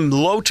be in the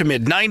low to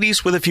mid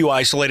 90s with a few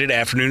isolated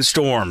afternoon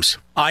storms.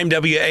 I'm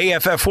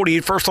WAFF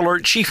 48 First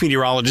Alert Chief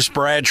Meteorologist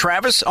Brad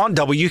Travis on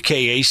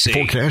WKAC.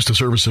 Forecast a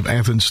service of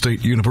Athens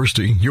State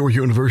University, your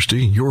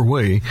university, your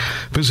way.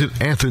 Visit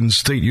Athens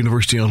State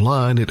University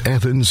online at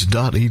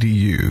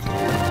athens.edu.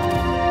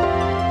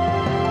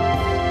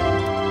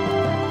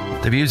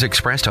 The views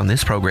expressed on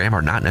this program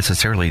are not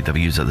necessarily the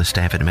views of the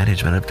staff and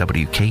management of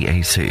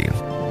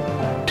WKAC.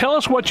 Tell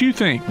us what you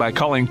think by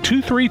calling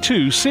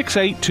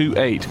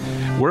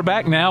 232-6828. We're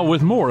back now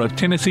with more of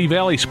Tennessee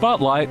Valley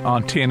Spotlight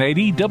on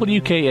 1080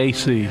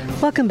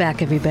 WKAC. Welcome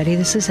back, everybody.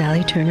 This is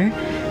Allie Turner.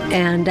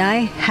 And I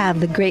have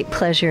the great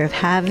pleasure of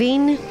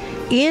having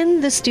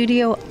in the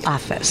studio,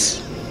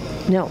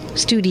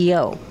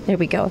 there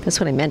we go, that's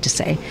what I meant to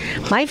say,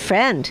 my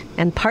friend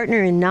and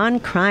partner in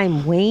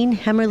non-crime, Wayne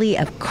Hemmerly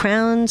of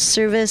Crown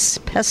Service,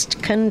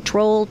 Pest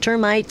Control,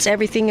 Termites,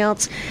 everything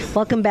else.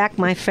 Welcome back,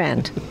 my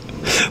friend.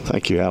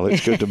 Thank you,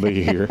 Alex. Good to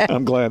be here.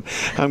 I'm glad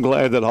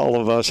that all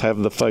of us have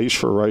the face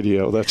for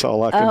radio. That's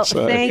all I can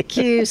say. Thank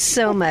you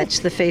so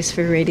much, the face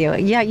for radio.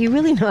 Yeah, you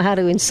really know how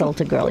to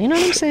insult a girl. You know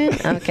what I'm saying?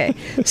 Okay.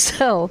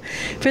 So,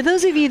 for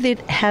those of you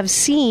that have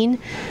seen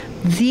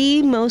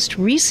the most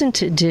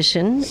recent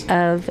edition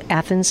of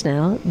Athens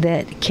Now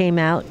that came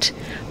out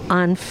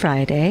on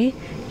Friday,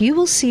 you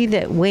will see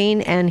that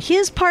Wayne and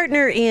his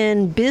partner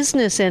in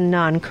business and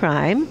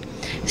non-crime,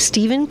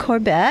 Stephen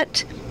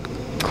Corbett.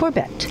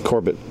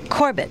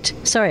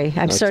 Sorry,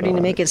 I'm starting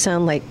to make it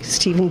sound like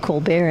Stephen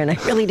Colbert, and I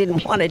really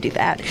didn't want to do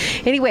that.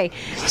 Anyway,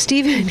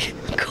 Stephen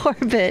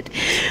Corbett,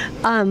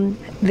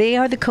 they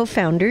are the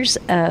co-founders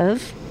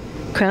of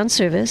Crown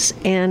Service,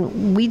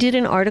 and we did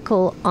an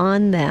article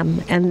on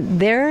them,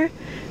 and their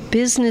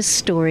business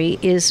story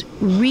is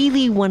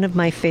really one of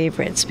my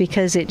favorites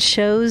because it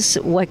shows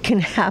what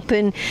can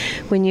happen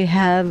when you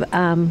have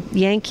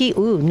Yankee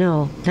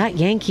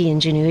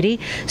ingenuity,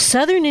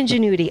 Southern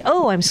ingenuity.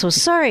 Oh, I'm so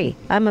sorry.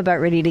 I'm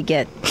about ready to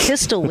get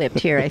pistol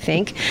whipped here, I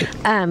think.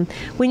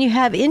 When you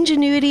have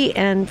ingenuity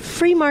and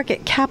free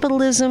market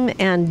capitalism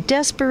and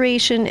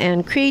desperation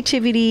and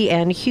creativity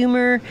and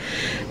humor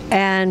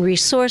and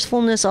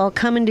resourcefulness all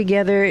coming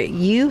together,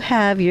 you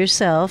have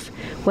yourself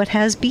what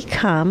has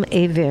become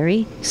a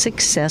very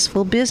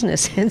successful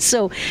business. And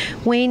so,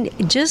 Wayne,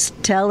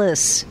 just tell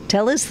us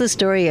the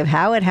story of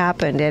how it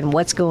happened and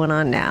what's going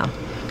on now.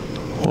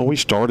 Well, we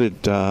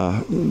started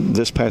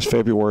this past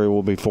February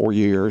will be 4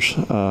 years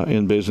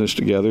in business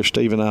together.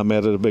 Steve and I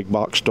met at a big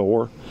box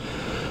store.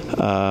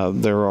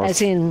 There are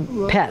as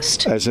in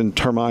pest, as in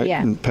termite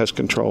and pest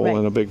control, right,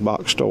 in a big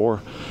box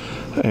store,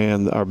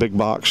 and our big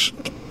box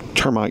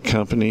termite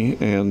company,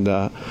 and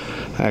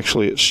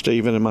actually it's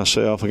Stephen and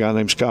myself, a guy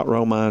named Scott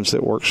Romines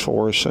that works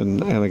for us,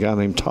 and a guy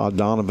named Todd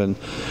Donovan.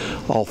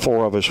 All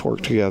four of us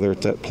work together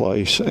at that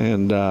place,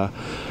 and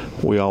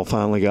we all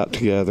finally got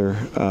together,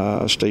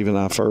 Steve and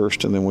I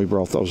first, and then we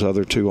brought those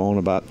other two on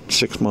about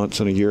 6 months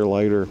and a year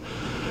later,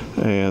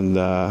 and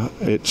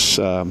it's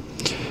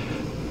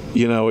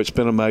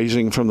been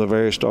amazing from the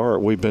very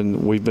start. We've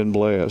been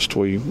blessed.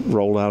 We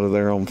rolled out of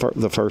there on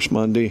the first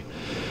Monday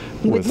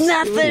with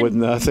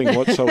nothing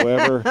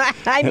whatsoever.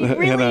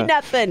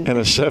 Nothing. And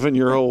a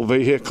 7-year-old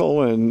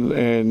vehicle,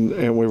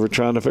 and we were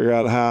trying to figure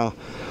out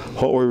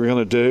what we were going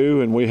to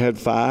do, and we had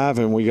 5,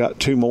 and we got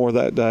 2 more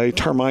that day.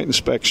 Termite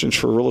inspections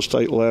for real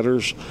estate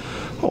letters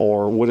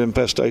or wood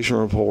infestation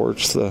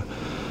reports. The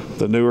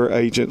newer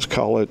agents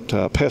call it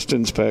pest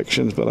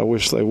inspections, but I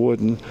wish they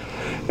wouldn't.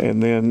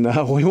 And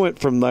then we went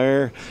from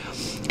there.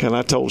 And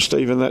I told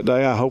Stephen that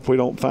day, I hope we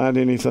don't find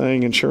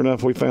anything. And sure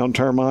enough, we found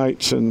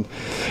termites, and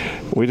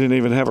we didn't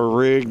even have a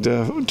rig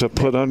to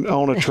put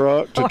on a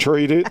truck to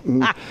treat it.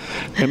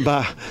 And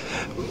by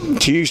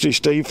Tuesday,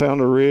 Steve found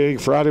a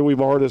rig. Friday, we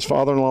borrowed his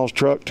father-in-law's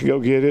truck to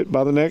go get it.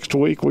 By the next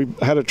week, we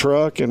had a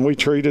truck, and we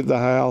treated the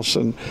house.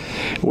 And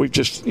we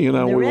just, the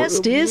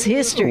rest is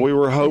history. We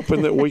were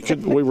hoping that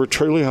we were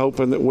truly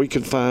hoping that we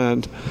could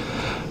find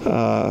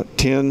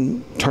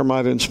 10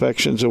 termite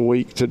inspections a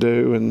week to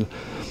do, and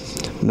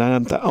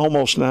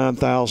almost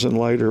 9,000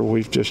 later,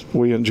 we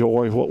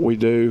enjoy what we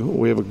do.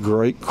 We have a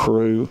great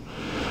crew,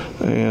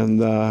 and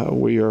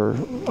we are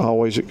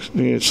always,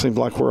 it seems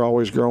like we're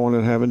always growing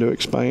and having to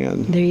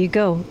expand. There you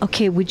go.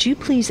 Okay, would you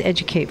please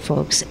educate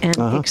folks and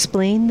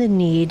explain the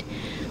need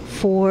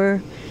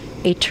for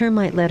a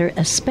termite letter,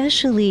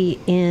 especially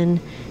in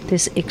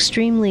this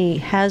extremely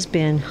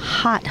has-been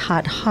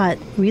hot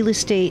real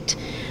estate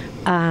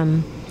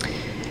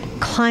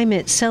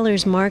climate,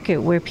 seller's market,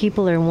 where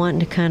people are wanting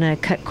to kind of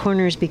cut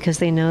corners because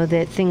they know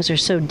that things are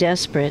so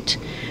desperate.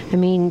 I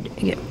mean,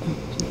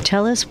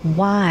 tell us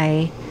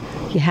why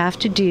you have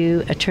to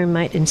do a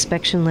termite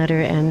inspection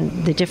letter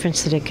and the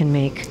difference that it can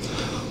make.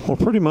 Well,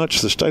 pretty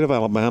much the state of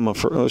Alabama,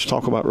 let's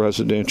talk about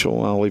residential,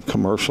 and I'll leave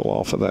commercial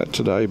off of that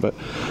today, but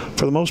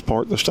for the most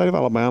part, the state of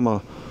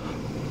Alabama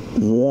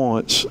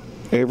wants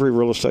every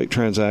real estate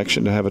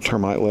transaction to have a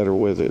termite letter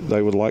with it.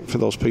 They would like for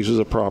those pieces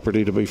of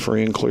property to be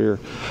free and clear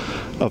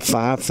of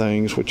 5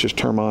 things, which is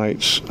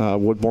termites,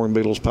 wood-borne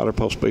beetles, powder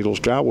post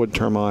beetles, dry wood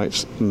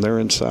termites, and they're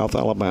in South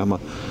Alabama,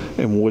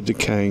 and wood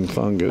decaying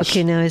fungus.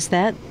 Okay, now is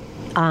that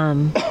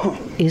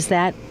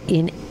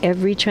in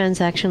every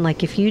transaction?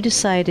 Like if you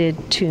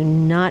decided to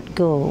not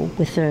go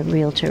with a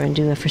realtor and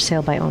do a for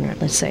sale by owner,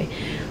 let's say,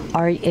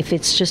 if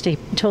it's just a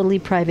totally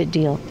private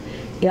deal,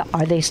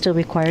 are they still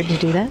required to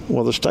do that?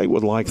 Well, the state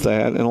would like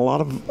that, and a lot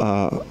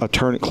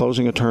of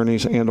closing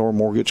attorneys and or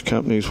mortgage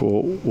companies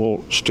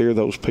will steer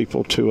those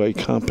people to a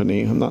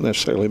company, not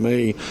necessarily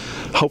me.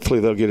 Hopefully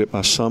they'll get it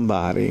by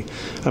somebody.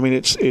 I mean,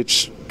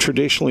 it's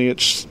traditionally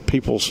it's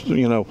people's,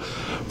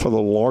 for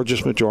the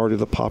largest majority of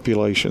the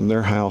population,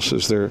 their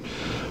houses,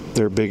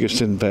 their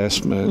biggest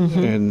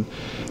investment,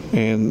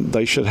 and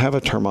they should have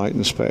a termite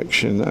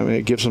inspection. I mean,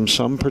 it gives them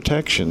some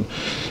protection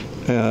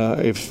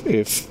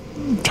if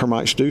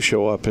termites do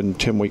show up in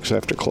 10 weeks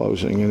after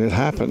closing, and it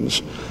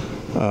happens.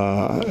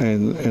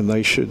 And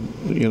they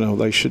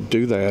should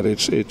do that.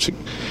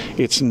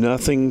 It's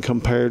nothing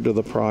compared to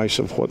the price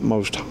of what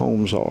most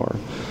homes are.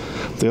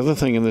 The other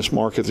thing in this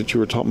market that you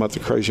were talking about, the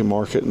crazy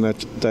market, and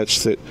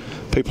that's that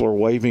people are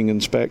waiving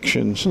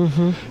inspections,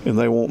 and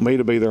they want me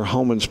to be their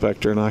home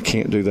inspector, and I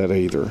can't do that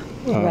either.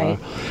 Right.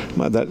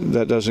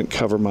 That doesn't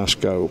cover my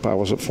scope. I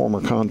was a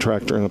former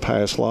contractor in a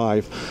past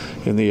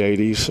life in the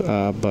 80s,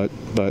 but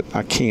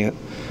I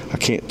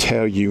can't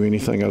tell you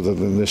anything other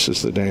than this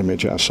is the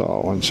damage I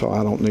saw, and so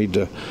I don't need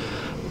to,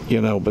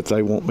 but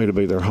they want me to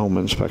be their home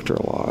inspector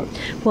a lot.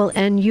 Well,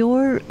 and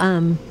your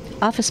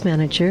office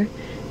manager,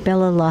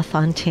 Bella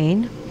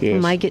LaFontaine,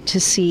 whom I get to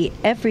see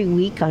every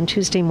week on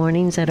Tuesday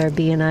mornings at our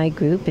BNI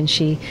group, and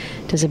she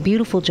does a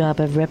beautiful job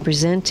of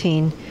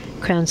representing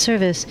Crown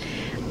Service.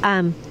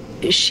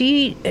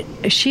 She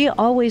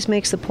always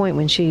makes the point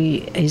when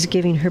she is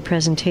giving her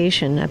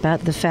presentation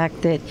about the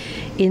fact that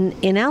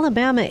in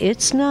Alabama,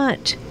 it's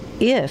not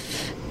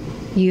if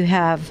you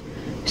have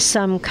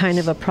some kind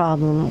of a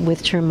problem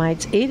with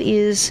termites, it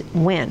is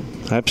when.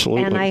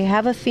 Absolutely. And I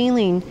have a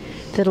feeling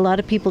that a lot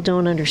of people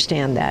don't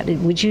understand that.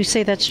 Would you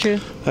say that's true?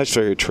 That's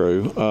very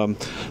true,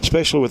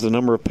 especially with the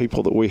number of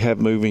people that we have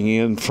moving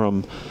in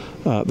from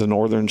the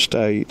northern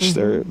states.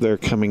 They're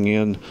coming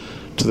in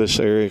to this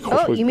area.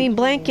 You mean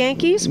blank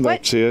Yankees?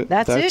 That's it.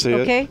 That's it?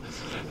 Okay.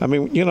 I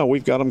mean,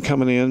 we've got them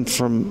coming in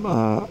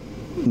from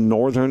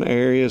northern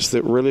areas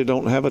that really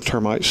don't have a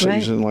termite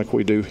season like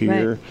we do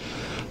here.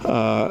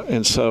 Right.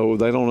 And so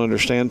they don't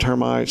understand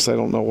termites. They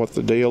don't know what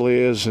the deal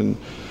is. And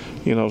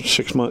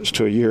 6 months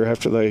to a year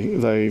after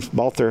they've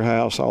bought their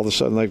house, all of a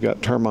sudden they've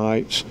got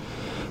termites.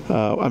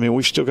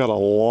 We've still got a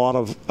lot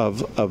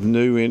of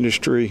new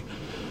industry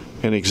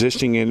and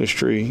existing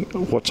industry.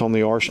 What's on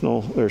the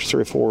arsenal? There's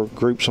 3 or 4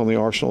 groups on the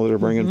arsenal that are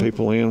bringing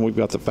people in. We've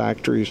got the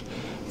factories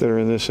that are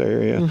in this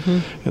area,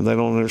 and they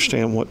don't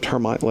understand what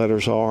termite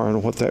letters are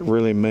and what that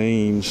really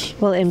means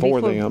for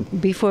them.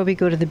 Before we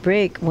go to the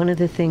break, one of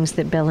the things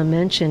that Bella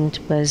mentioned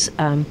was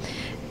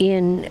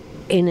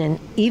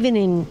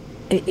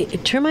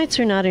termites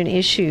are not an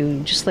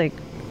issue, just like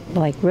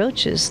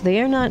roaches.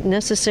 They are not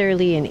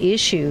necessarily an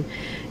issue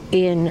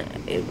in,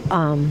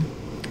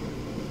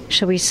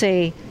 shall we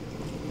say,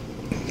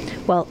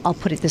 well, I'll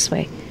put it this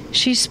way.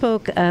 She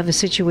spoke of a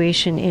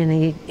situation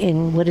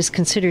in what is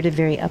considered a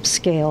very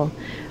upscale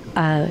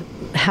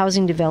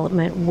housing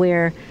development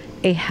where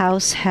a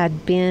house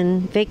had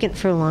been vacant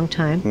for a long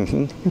time,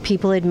 and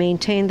people had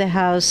maintained the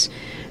house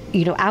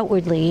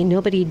outwardly.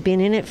 Nobody had been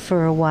in it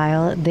for a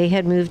while. They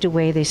had moved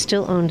away. They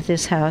still owned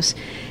this house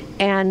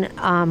and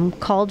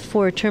called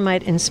for a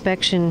termite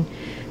inspection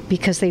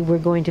because they were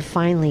going to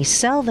finally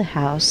sell the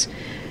house.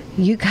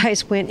 You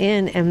guys went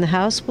in, and the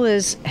house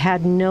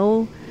had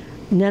none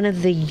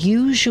of the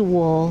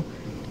usual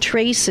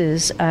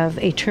traces of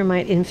a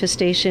termite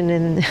infestation,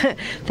 and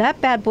that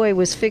bad boy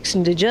was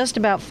fixing to just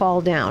about fall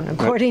down,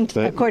 according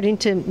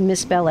to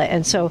Miss Bella.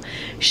 And so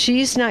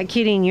she's not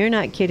kidding, you're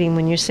not kidding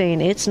when you're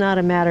saying it's not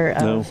a matter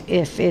of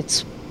if,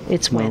 it's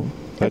when.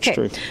 That's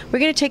true. We're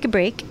going to take a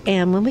break,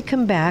 and when we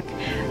come back,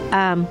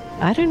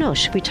 I don't know,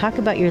 should we talk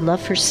about your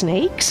love for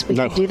snakes? We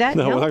could do that?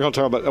 No, we're not going to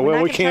talk about that.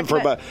 Well, we can for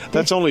about,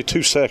 that's only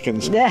 2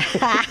 seconds.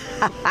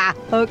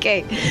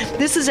 Okay.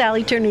 This is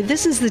Allie Turner.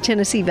 This is the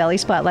Tennessee Valley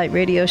Spotlight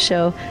Radio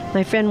Show.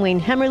 My friend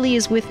Wayne Hemmerly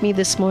is with me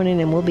this morning,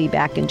 and we'll be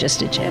back in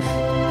just a jiff.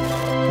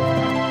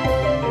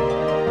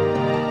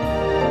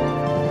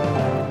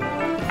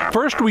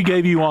 First, we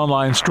gave you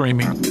online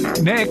streaming.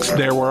 Next,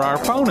 there were our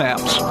phone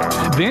apps.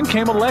 Then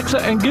came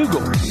Alexa and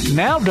Google.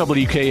 Now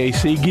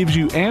WKAC gives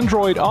you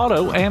Android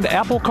Auto and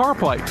Apple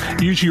CarPlay.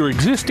 Use your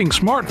existing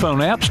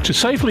smartphone apps to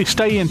safely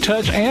stay in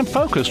touch and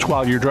focused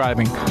while you're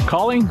driving.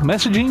 Calling,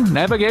 messaging,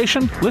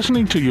 navigation,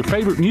 listening to your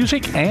favorite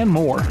music, and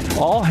more.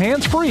 All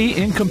hands-free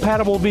in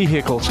compatible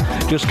vehicles.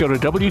 Just go to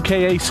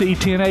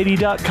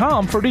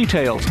WKAC1080.com for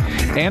details.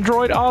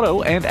 Android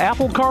Auto and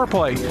Apple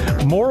CarPlay.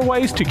 More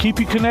ways to keep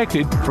you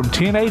connected from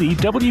 1080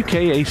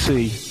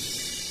 WKAC.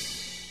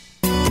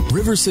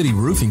 River City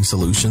Roofing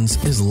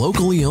Solutions is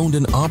locally owned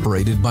and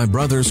operated by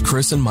brothers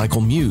Chris and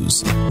Michael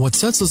Muse. What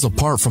sets us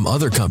apart from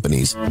other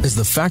companies is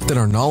the fact that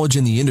our knowledge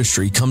in the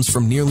industry comes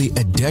from nearly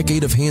a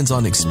decade of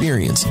hands-on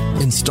experience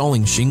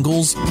installing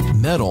shingles,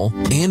 metal,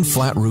 and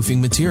flat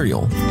roofing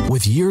material.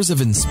 With years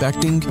of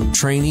inspecting,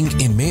 training,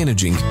 and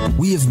managing,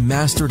 we have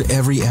mastered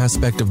every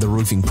aspect of the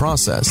roofing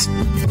process.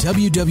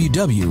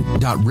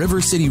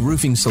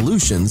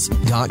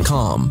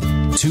 www.rivercityroofingsolutions.com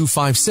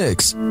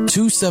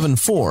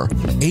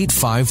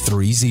 256-274-8533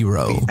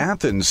 530.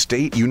 Athens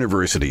State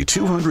University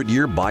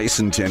 200-year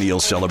bicentennial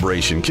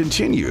celebration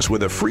continues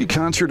with a free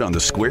concert on the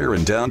square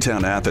in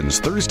downtown Athens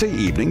Thursday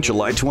evening,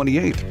 July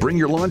 28th. Bring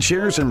your lawn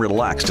chairs and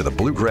relax to the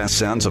bluegrass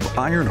sounds of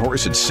Iron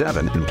Horse at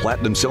 7 and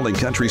platinum-selling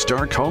country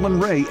star Colin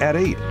Ray at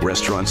 8.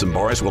 Restaurants and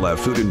bars will have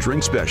food and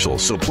drink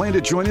specials, so plan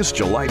to join us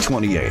July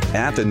 28th.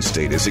 Athens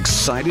State is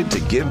excited to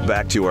give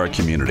back to our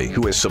community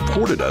who has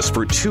supported us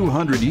for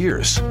 200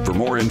 years. For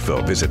more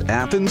info, visit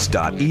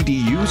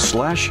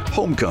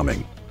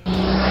athens.edu/homecoming.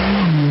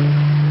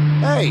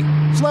 Hey,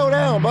 slow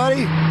down,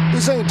 buddy.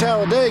 This ain't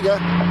Talladega,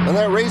 and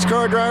that race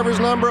car driver's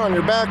number on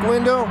your back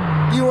window,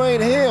 you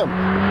ain't him.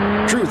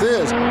 Truth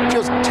is,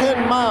 just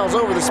 10 miles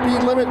over the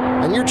speed limit,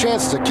 and your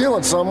chances of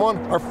killing someone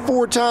are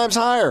 4 times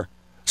higher.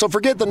 So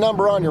forget the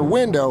number on your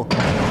window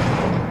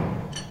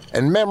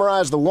and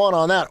memorize the one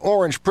on that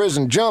orange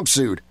prison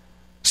jumpsuit.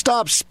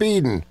 Stop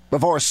speeding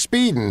before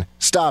speeding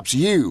stops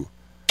you.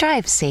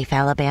 Drive safe,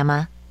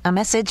 Alabama. A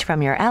message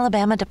from your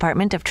Alabama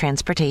Department of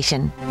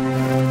Transportation.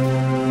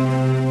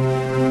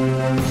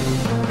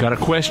 Got a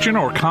question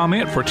or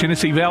comment for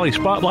Tennessee Valley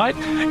Spotlight?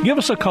 Give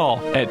us a call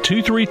at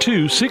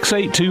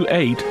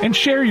 232-6828 and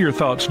share your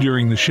thoughts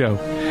during the show.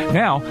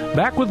 Now,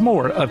 back with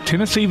more of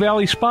Tennessee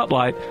Valley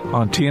Spotlight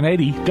on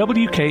 1080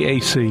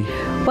 WKAC.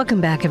 Welcome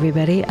back,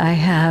 everybody. I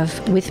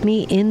have with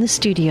me in the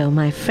studio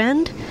my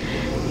friend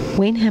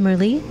Wayne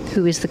Hemmerly,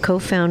 who is the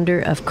co-founder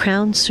of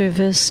Crown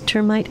Service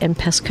Termite and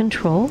Pest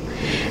Control.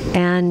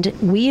 And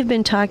we have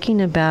been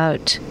talking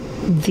about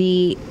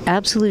the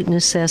absolute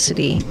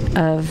necessity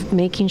of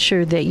making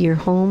sure that your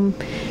home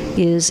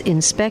is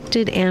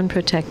inspected and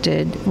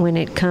protected when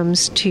it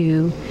comes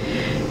to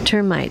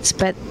termites.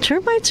 But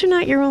termites are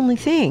not your only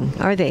thing,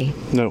 are they?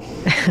 No,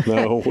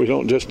 we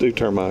don't just do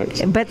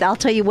termites. But I'll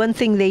tell you one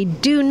thing they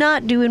do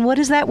not do, and what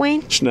is that,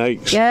 Wayne?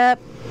 Snakes.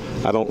 Yep.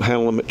 I don't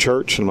handle them at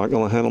church, and I'm not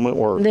going to handle them at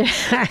work.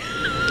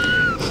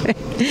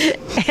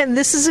 And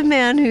this is a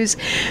man who's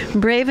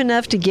brave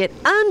enough to get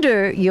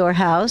under your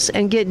house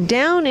and get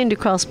down into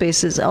crawl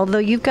spaces, although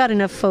you've got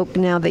enough folk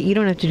now that you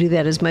don't have to do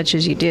that as much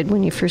as you did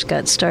when you first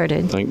got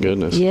started. Thank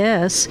goodness.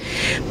 Yes.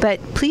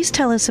 But please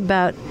tell us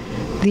about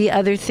the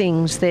other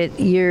things that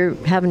you're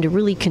having to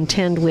really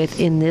contend with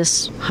in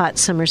this hot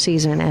summer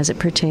season as it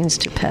pertains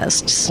to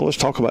pests. Well, let's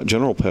talk about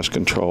general pest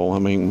control. I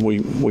mean,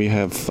 we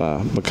have,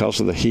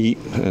 because of the heat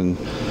and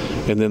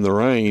then the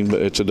rain,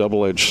 but it's a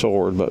double-edged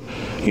sword. But,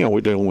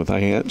 we're dealing with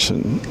ants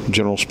and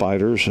general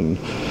spiders and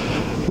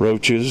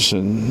roaches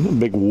and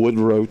big wood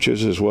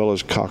roaches as well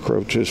as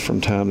cockroaches from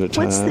time to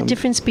time. What's the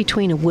difference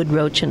between a wood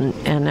roach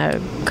and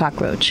a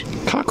cockroach?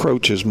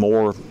 Cockroach is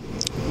more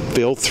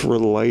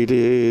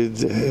filth-related,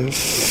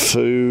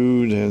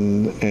 food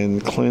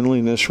and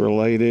cleanliness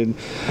related.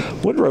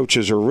 Wood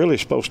roaches are really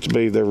supposed to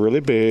be, they're really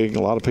big.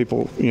 A lot of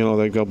people,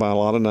 they go by a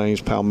lot of names,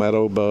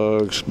 palmetto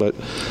bugs, but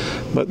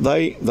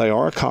they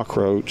are a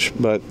cockroach,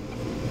 but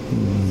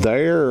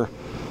their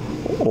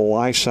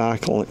life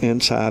cycle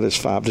inside is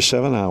 5 to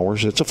 7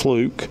 hours. It's a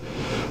fluke.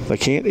 They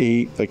can't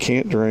eat, they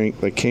can't drink,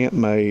 they can't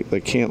mate,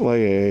 they can't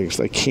lay eggs,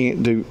 they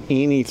can't do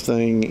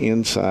anything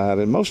inside.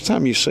 And most of the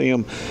time you see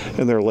them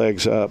and their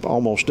legs up,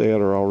 almost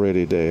dead or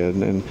already dead.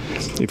 And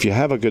if you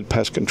have a good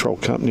pest control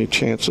company,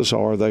 chances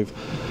are they've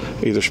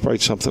either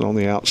sprayed something on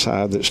the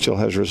outside that still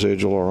has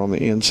residual or on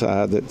the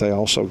inside that they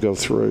also go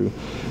through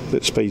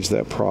that speeds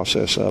that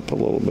process up a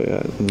little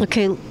bit.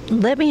 Okay,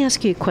 let me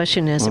ask you a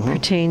question as it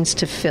pertains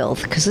to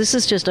filth, because this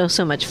is just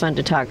so much fun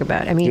to talk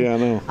about. I mean,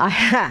 yeah,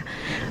 I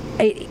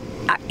know.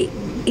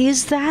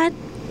 Is that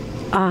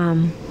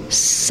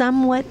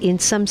somewhat, in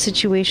some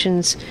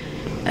situations,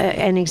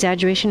 an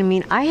exaggeration? I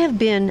mean, I have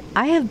been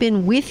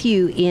with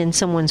you in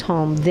someone's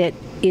home that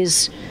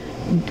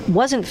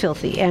wasn't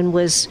filthy and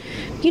was,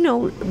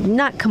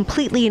 not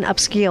completely an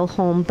upscale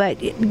home, but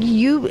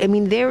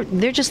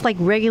they're just like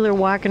regular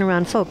walking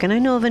around folk. And I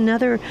know of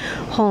another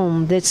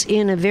home that's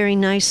in a very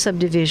nice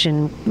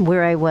subdivision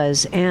where I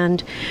was,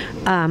 and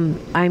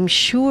I'm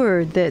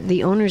sure that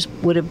the owners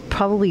would have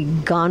probably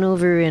gone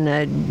over in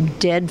a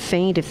dead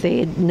faint if they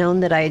had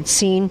known that I had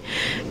seen,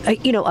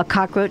 a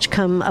cockroach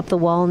come up the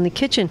wall in the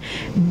kitchen.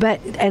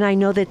 And I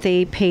know that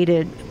they paid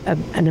an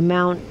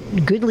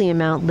goodly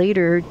amount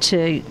later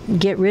to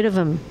get rid of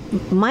them.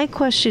 My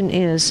question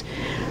is it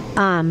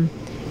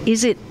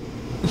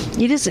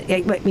isn't,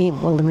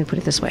 well, let me put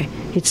it this way.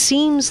 It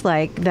seems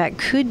like that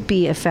could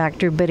be a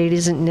factor, but it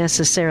isn't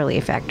necessarily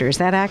a factor. Is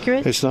that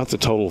accurate? It's not the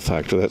total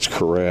factor. That's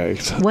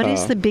correct. What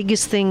is the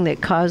biggest thing that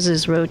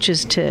causes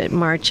roaches to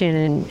march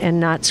in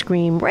and not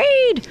scream,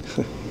 raid?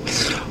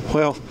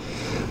 Well,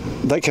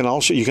 you can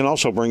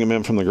also bring them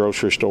in from the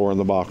grocery store in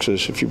the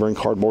boxes. If you bring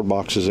cardboard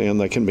boxes in,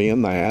 they can be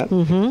in that.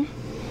 Mm-hmm.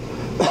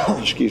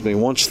 Excuse me.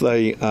 Once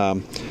they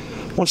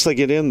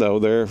get in, though,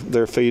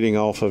 they're feeding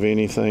off of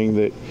anything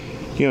that,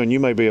 and you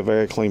may be a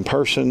very clean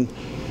person.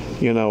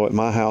 At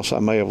my house, I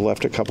may have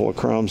left a couple of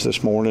crumbs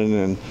this morning,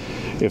 and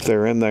if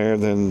they're in there,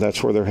 then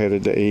that's where they're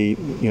headed to eat.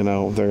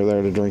 They're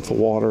there to drink the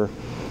water.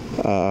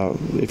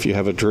 if you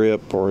have a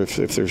drip or if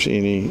there's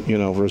any,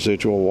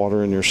 residual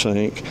water in your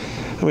sink.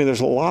 I mean,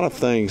 there's a lot of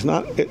things,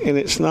 and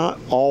it's not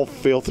all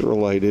filth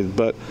related,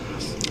 but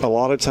a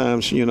lot of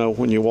times,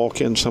 when you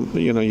walk in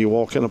you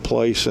walk in a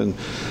place and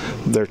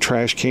their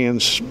trash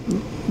cans,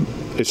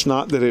 it's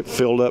not that it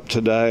filled up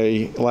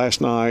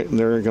last night, and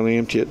they're going to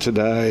empty it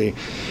today.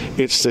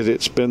 It's that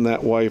it's been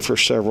that way for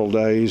several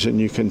days, and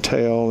you can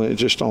tell.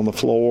 It's just on the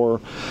floor.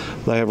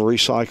 They have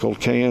recycled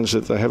cans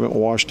that they haven't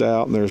washed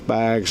out, and there's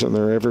bags, and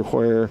they're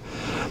everywhere.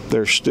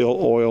 There's still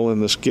oil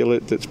in the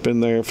skillet that's been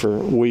there for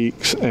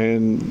weeks,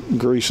 and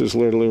grease is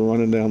literally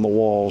running down the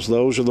walls.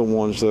 Those are the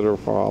ones that are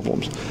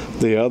problems.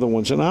 The other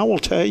ones, and I will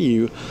tell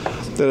you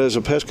that as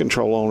a pest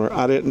control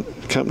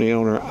company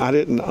owner, I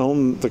didn't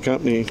own the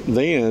company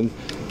then,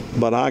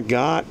 but I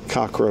got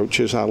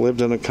cockroaches. I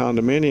lived in a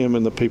condominium,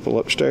 and the people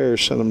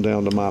upstairs sent them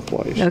down to my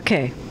place.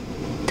 Okay.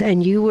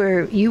 And you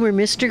were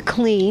Mr.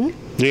 Clean.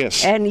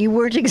 Yes. And you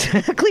weren't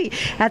exactly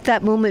at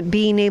that moment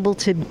being able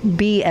to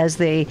be, as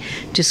they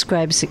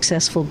describe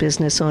successful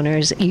business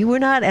owners, you were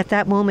not at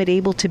that moment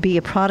able to be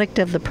a product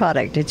of the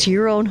product. It's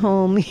your own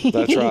home.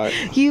 That's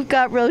right. You've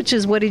got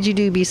roaches. What did you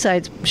do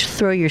besides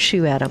throw your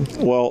shoe at them?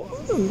 Well,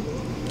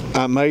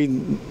 I made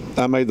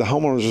the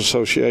homeowners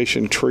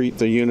association treat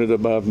the unit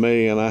above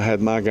me, and I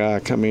had my guy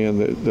come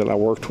in that I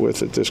worked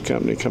with at this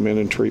company come in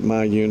and treat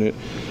my unit,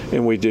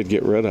 and we did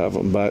get rid of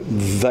them. But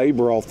they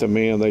brought them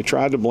in. They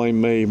tried to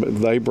blame me,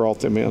 but they brought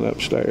them in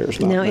upstairs.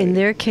 Now, me. In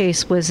their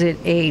case, was it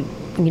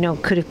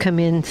could have come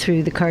in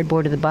through the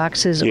cardboard of the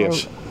boxes?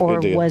 Yes, or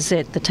was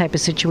it the type of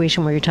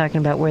situation where you're talking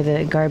about where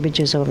the garbage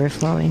is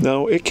overflowing?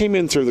 No, it came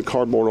in through the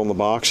cardboard on the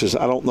boxes.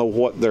 I don't know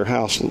what their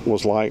house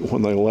was like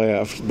when they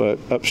left, but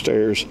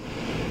upstairs,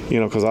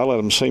 because I let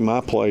them see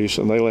my place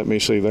and they let me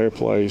see their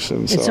place,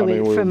 and so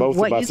we were both about the same. From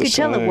what you could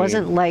tell, it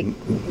wasn't like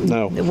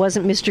it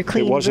wasn't Mr.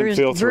 Clean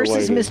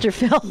versus Mr.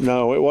 Filth.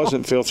 No, it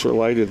wasn't filth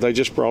related. They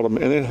just brought them,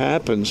 and it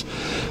happens.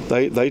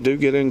 They do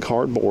get in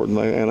cardboard,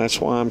 and that's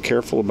why I'm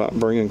careful about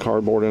bringing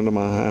cardboard into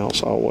my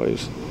house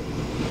always.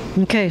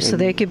 Okay, so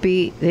they could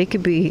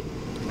be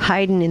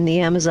hiding in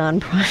the Amazon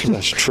Prime.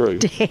 That's true.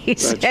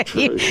 Days. That's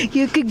true.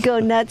 You could go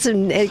nuts,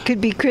 and it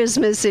could be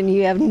Christmas, and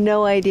you have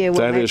no idea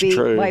what might be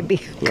coming in.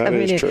 That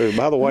is true.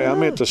 By the way, I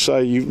meant to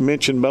say, you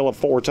mentioned Bella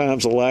 4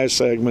 times the last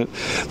segment.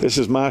 This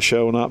is my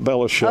show, not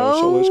Bella's show,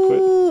 so let's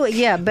quit.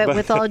 Yeah, but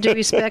with all due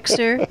respect,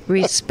 sir,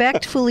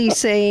 respectfully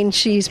saying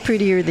she's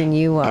prettier than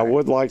you are. I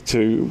would like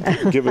to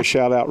give a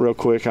shout-out real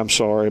quick. I'm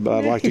sorry, but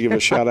I'd like to give a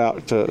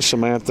shout-out to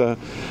Samantha,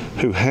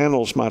 who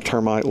handles my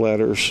termite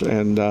letters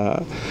and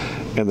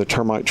the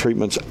termite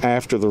treatments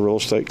after the real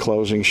estate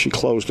closing. She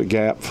closed a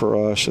gap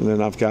for us, and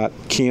then I've got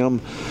Kim,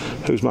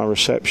 who's my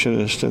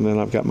receptionist, and then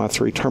I've got my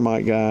 3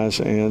 termite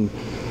guys, and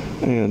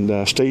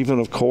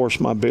Stephen, of course,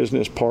 my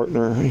business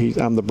partner.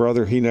 I'm the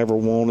brother he never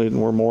wanted, and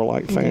we're more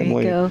like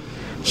family. There you go.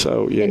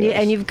 So yeah,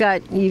 and you've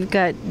got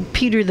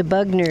Peter the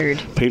bug nerd.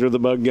 Peter the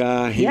bug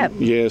guy.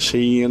 Yes,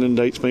 he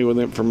inundates me with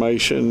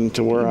information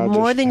to where I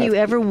more than you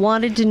ever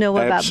wanted to know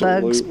about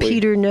bugs.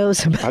 Peter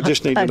knows about. I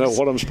just need bugs. to know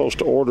what I'm supposed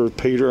to order,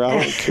 Peter.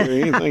 I don't care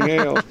anything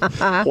else.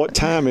 What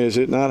time is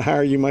it? Not how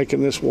are you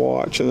making this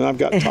watch? And then I've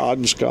got Todd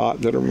and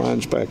Scott that are my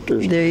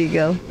inspectors. There you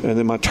go. And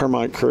then my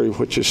termite crew,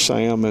 which is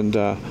Sam and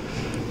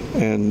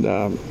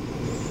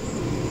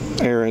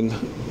Aaron.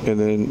 And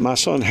then my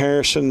son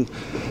Harrison,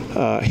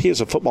 he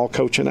is a football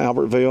coach in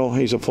Albertville.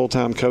 He's a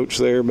full-time coach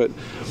there, but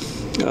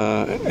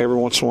every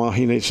once in a while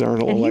he needs to earn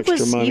a little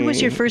extra money. He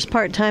was your first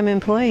part-time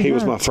employee. He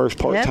was my first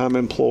part-time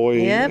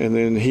employee, and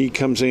then he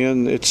comes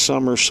in. It's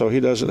summer, so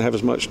he doesn't have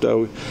as much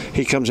dough.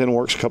 He comes in and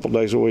works a couple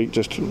days a week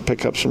just to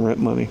pick up some rent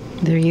money.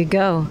 There you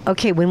go.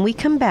 Okay, when we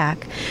come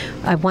back,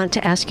 I want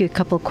to ask you a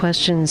couple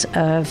questions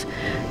of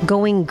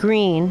going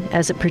green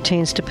as it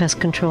pertains to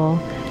pest control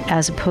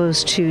as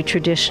opposed to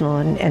traditional,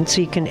 and so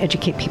you can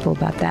educate people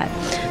about that.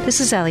 This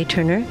is Allie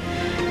Turner,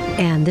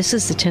 and this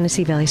is the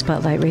Tennessee Valley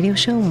Spotlight Radio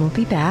Show, and we'll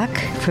be back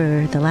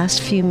for the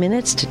last few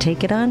minutes to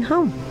take it on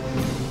home.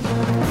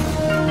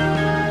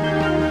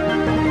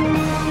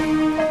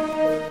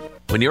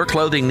 When your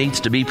clothing needs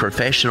to be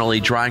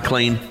professionally dry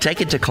cleaned, take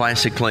it to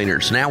Classic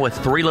Cleaners, now with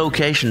 3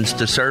 locations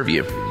to serve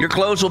you. Your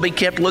clothes will be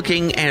kept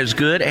looking as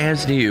good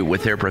as new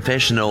with their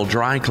professional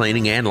dry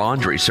cleaning and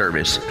laundry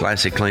service.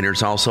 Classic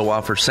Cleaners also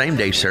offers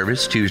same-day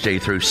service Tuesday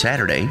through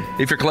Saturday.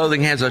 If your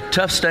clothing has a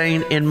tough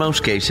stain, in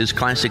most cases,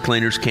 Classic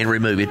Cleaners can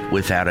remove it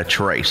without a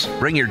trace.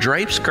 Bring your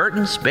drapes,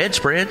 curtains,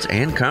 bedspreads,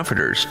 and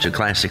comforters to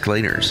Classic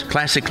Cleaners.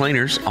 Classic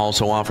Cleaners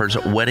also offers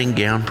wedding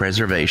gown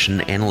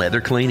preservation and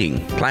leather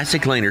cleaning.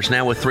 Classic Cleaners,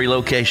 now with 3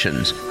 locations.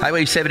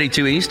 Highway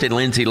 72 East and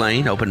Lindsay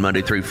Lane, open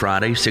Monday through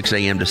Friday, 6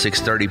 a.m. to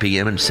 6:30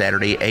 p.m. and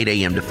Saturday, 8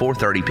 a.m. to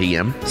 4:30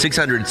 p.m.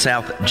 600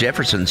 South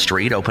Jefferson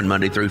Street, open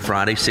Monday through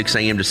Friday, 6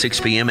 a.m. to 6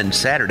 p.m. and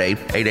Saturday,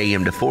 8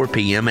 a.m. to 4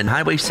 p.m. and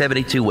Highway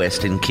 72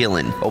 West in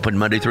Killen, open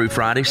Monday through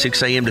Friday,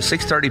 6 a.m. to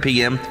 6:30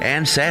 p.m.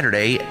 and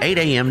Saturday, 8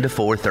 a.m. to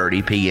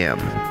 4:30 p.m.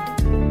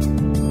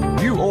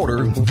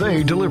 Order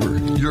they deliver.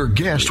 Your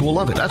guests will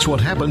love it. That's what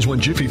happens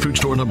when Jiffy Food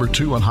Store number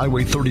 2 on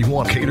Highway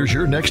 31 caters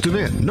your next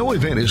event. No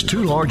event is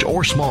too large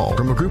or small,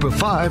 from a group of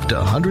 5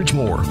 to hundreds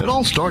more. It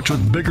all starts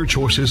with bigger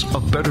choices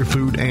of better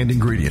food and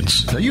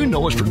ingredients. Now, you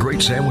know us for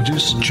great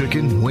sandwiches,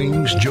 chicken,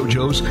 wings,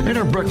 JoJo's, and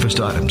our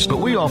breakfast items, but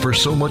we offer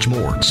so much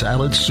more.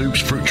 Salads,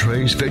 soups, fruit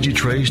trays, veggie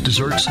trays,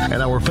 desserts,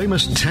 and our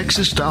famous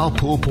Texas-style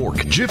pulled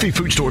pork. Jiffy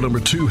Food Store number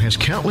 2 has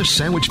countless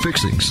sandwich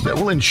fixings that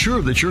will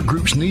ensure that your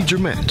group's needs are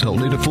met. Don't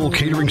need a full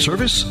catering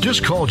service?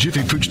 Just call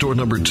Jiffy Food Store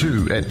number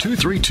 2 at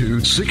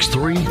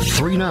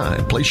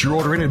 232-6339. Place your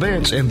order in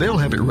advance and they'll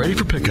have it ready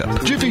for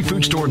pickup. Jiffy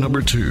Food Store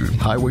number 2,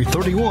 Highway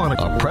 31,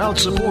 a proud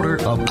supporter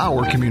of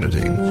our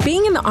community.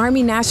 Being in the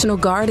Army National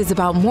Guard is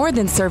about more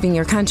than serving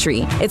your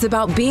country. It's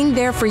about being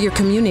there for your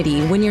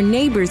community when your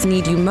neighbors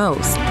need you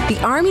most. The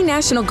Army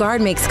National Guard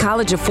makes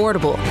college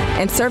affordable,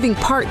 and serving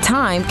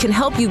part-time can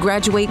help you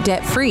graduate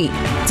debt-free.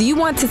 Do you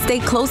want to stay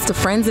close to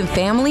friends and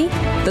family?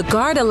 The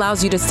Guard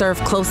allows you to serve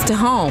close to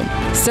home.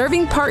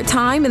 Serving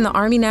part-time in the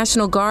Army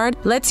National Guard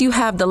lets you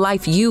have the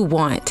life you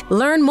want.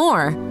 Learn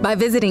more by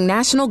visiting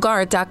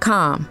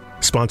NationalGuard.com.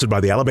 Sponsored by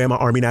the Alabama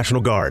Army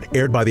National Guard.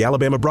 Aired by the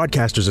Alabama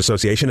Broadcasters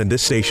Association and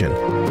this station.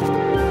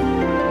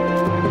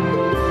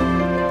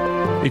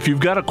 If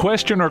you've got a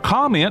question or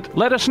comment,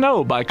 let us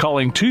know by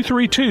calling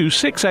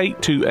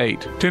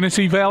 232-6828.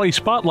 Tennessee Valley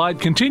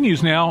Spotlight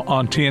continues now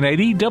on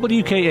 1080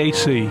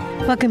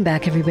 WKAC. Welcome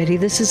back, everybody.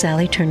 This is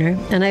Allie Turner,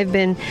 and I've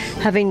been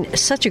having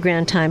such a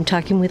grand time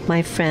talking with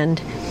my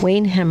friend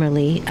Wayne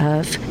Hemmerly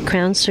of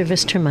Crown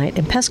Service Termite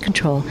and Pest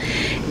Control.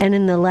 And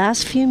in the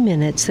last few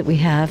minutes that we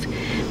have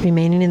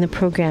remaining in the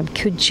program,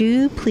 could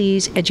you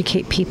please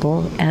educate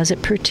people as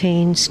it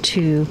pertains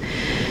to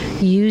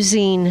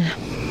using,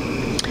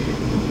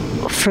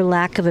 for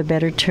lack of a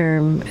better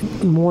term,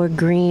 more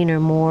green or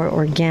more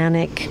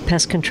organic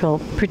pest control,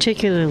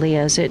 particularly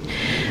as it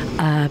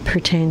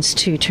pertains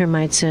to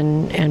termites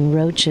and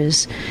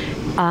roaches,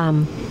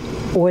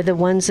 or the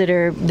ones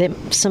that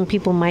some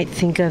people might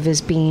think of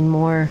as being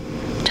more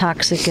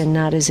toxic and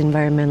not as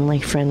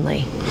environmentally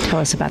friendly. Tell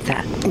us about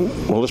that.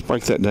 Well, let's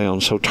break that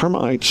down. So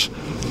termites,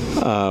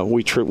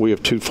 we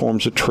have two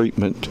forms of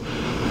treatment.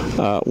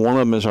 One of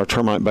them is our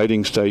termite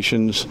baiting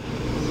stations.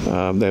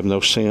 They have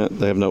no scent,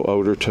 they have no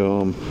odor to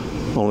them.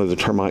 Only the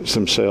termites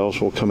themselves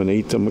will come and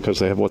eat them because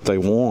they have what they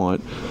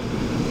want.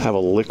 Have a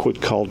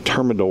liquid called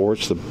Termidor.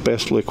 It's the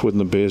best liquid in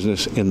the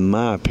business, in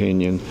my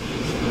opinion.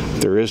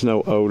 There is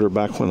no odor.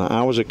 Back when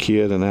I was a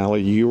kid, and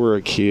Allie, you were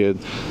a kid,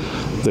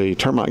 the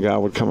termite guy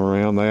would come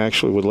around. They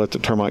actually would let the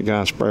termite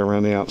guy spray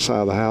around the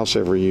outside of the house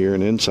every year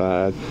and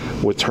inside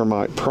with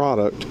termite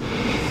product.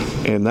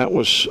 And that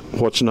was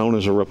what's known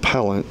as a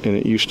repellent, and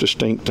it used to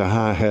stink to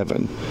high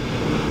heaven.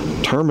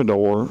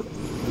 Termidor,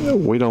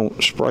 we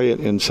don't spray it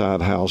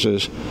inside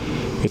houses.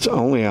 It's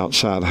only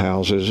outside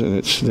houses, and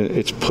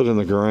it's put in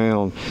the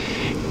ground.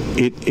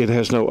 It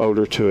has no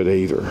odor to it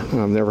either.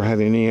 I've never had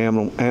any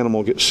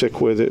animal get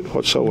sick with it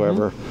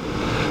whatsoever.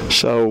 Mm-hmm.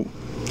 So,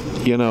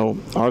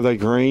 are they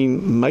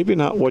green? Maybe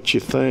not what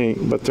you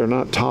think, but they're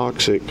not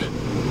toxic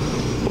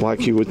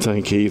like you would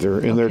think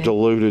either in their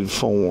diluted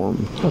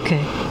form.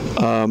 Okay.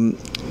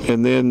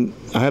 And then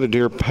I had a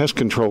dear pest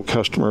control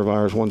customer of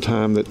ours one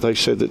time that they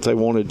said that they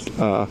wanted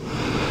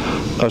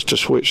us to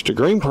switch to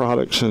green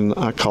products, and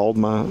I called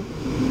my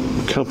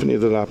company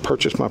that I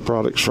purchased my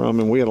products from,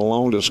 and we had a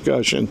long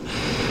discussion.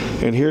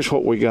 And here's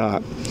what we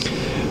got.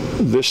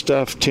 This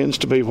stuff tends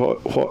to be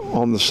what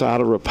on the side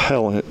of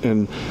repellent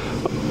and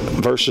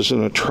versus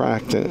an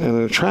attractant. And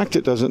an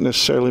attractant doesn't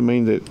necessarily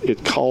mean that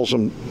it calls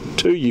them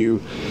to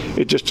you.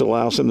 It just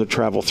allows them to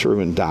travel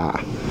through and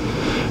die.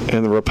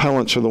 And the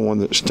repellents are the one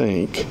that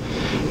stink.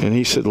 And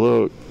he said,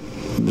 look,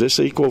 this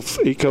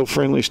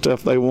eco-friendly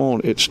stuff they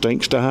want, it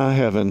stinks to high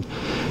heaven,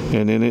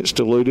 and in its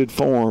diluted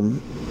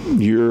form,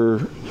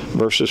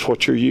 versus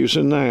what you're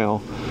using now.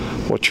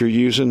 What you're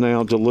using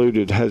now,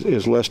 diluted,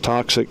 is less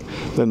toxic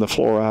than the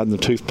fluoride in the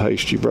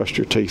toothpaste you brushed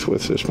your teeth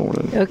with this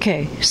morning.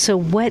 Okay, so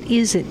what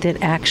is it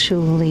that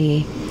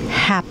actually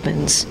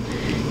happens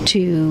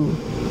to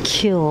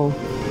kill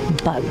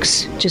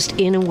bugs? Just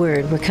in a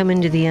word, we're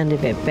coming to the end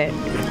of it, but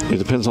it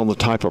depends on the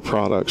type of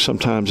product.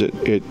 Sometimes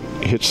it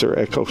hits their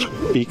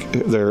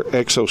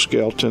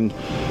exoskeleton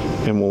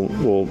and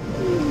will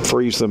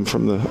freeze them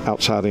from the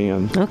outside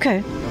in.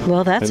 Okay.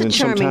 Well, that's a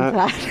charming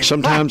thought.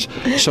 sometimes,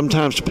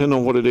 depending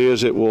on what it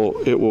is, it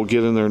will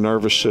get in their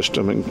nervous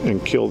system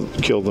and kill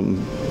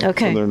them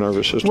from their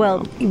nervous system. Well,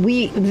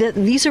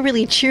 these are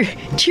really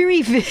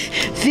cheery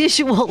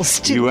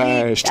visuals to you me.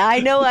 Asked. I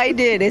know I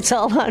did. It's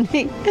all on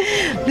me.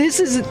 This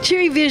is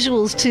cheery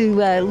visuals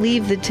to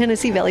leave the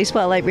Tennessee Valley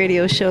Spotlight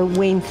Radio Show.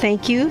 Wayne,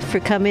 thank you for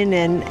coming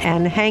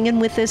and hanging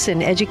with us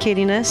and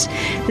educating us.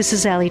 This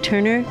is Allie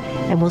Turner,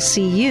 and we'll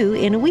see you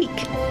in a week.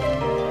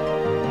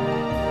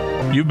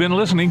 You've been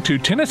listening to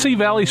Tennessee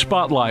Valley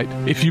Spotlight.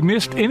 If you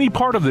missed any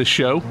part of this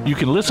show, you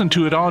can listen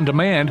to it on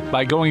demand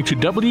by going to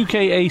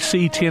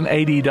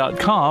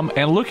WKAC1080.com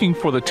and looking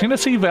for the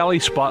Tennessee Valley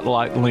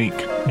Spotlight link.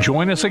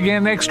 Join us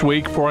again next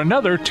week for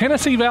another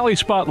Tennessee Valley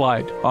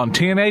Spotlight on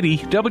 1080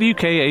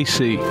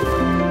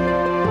 WKAC.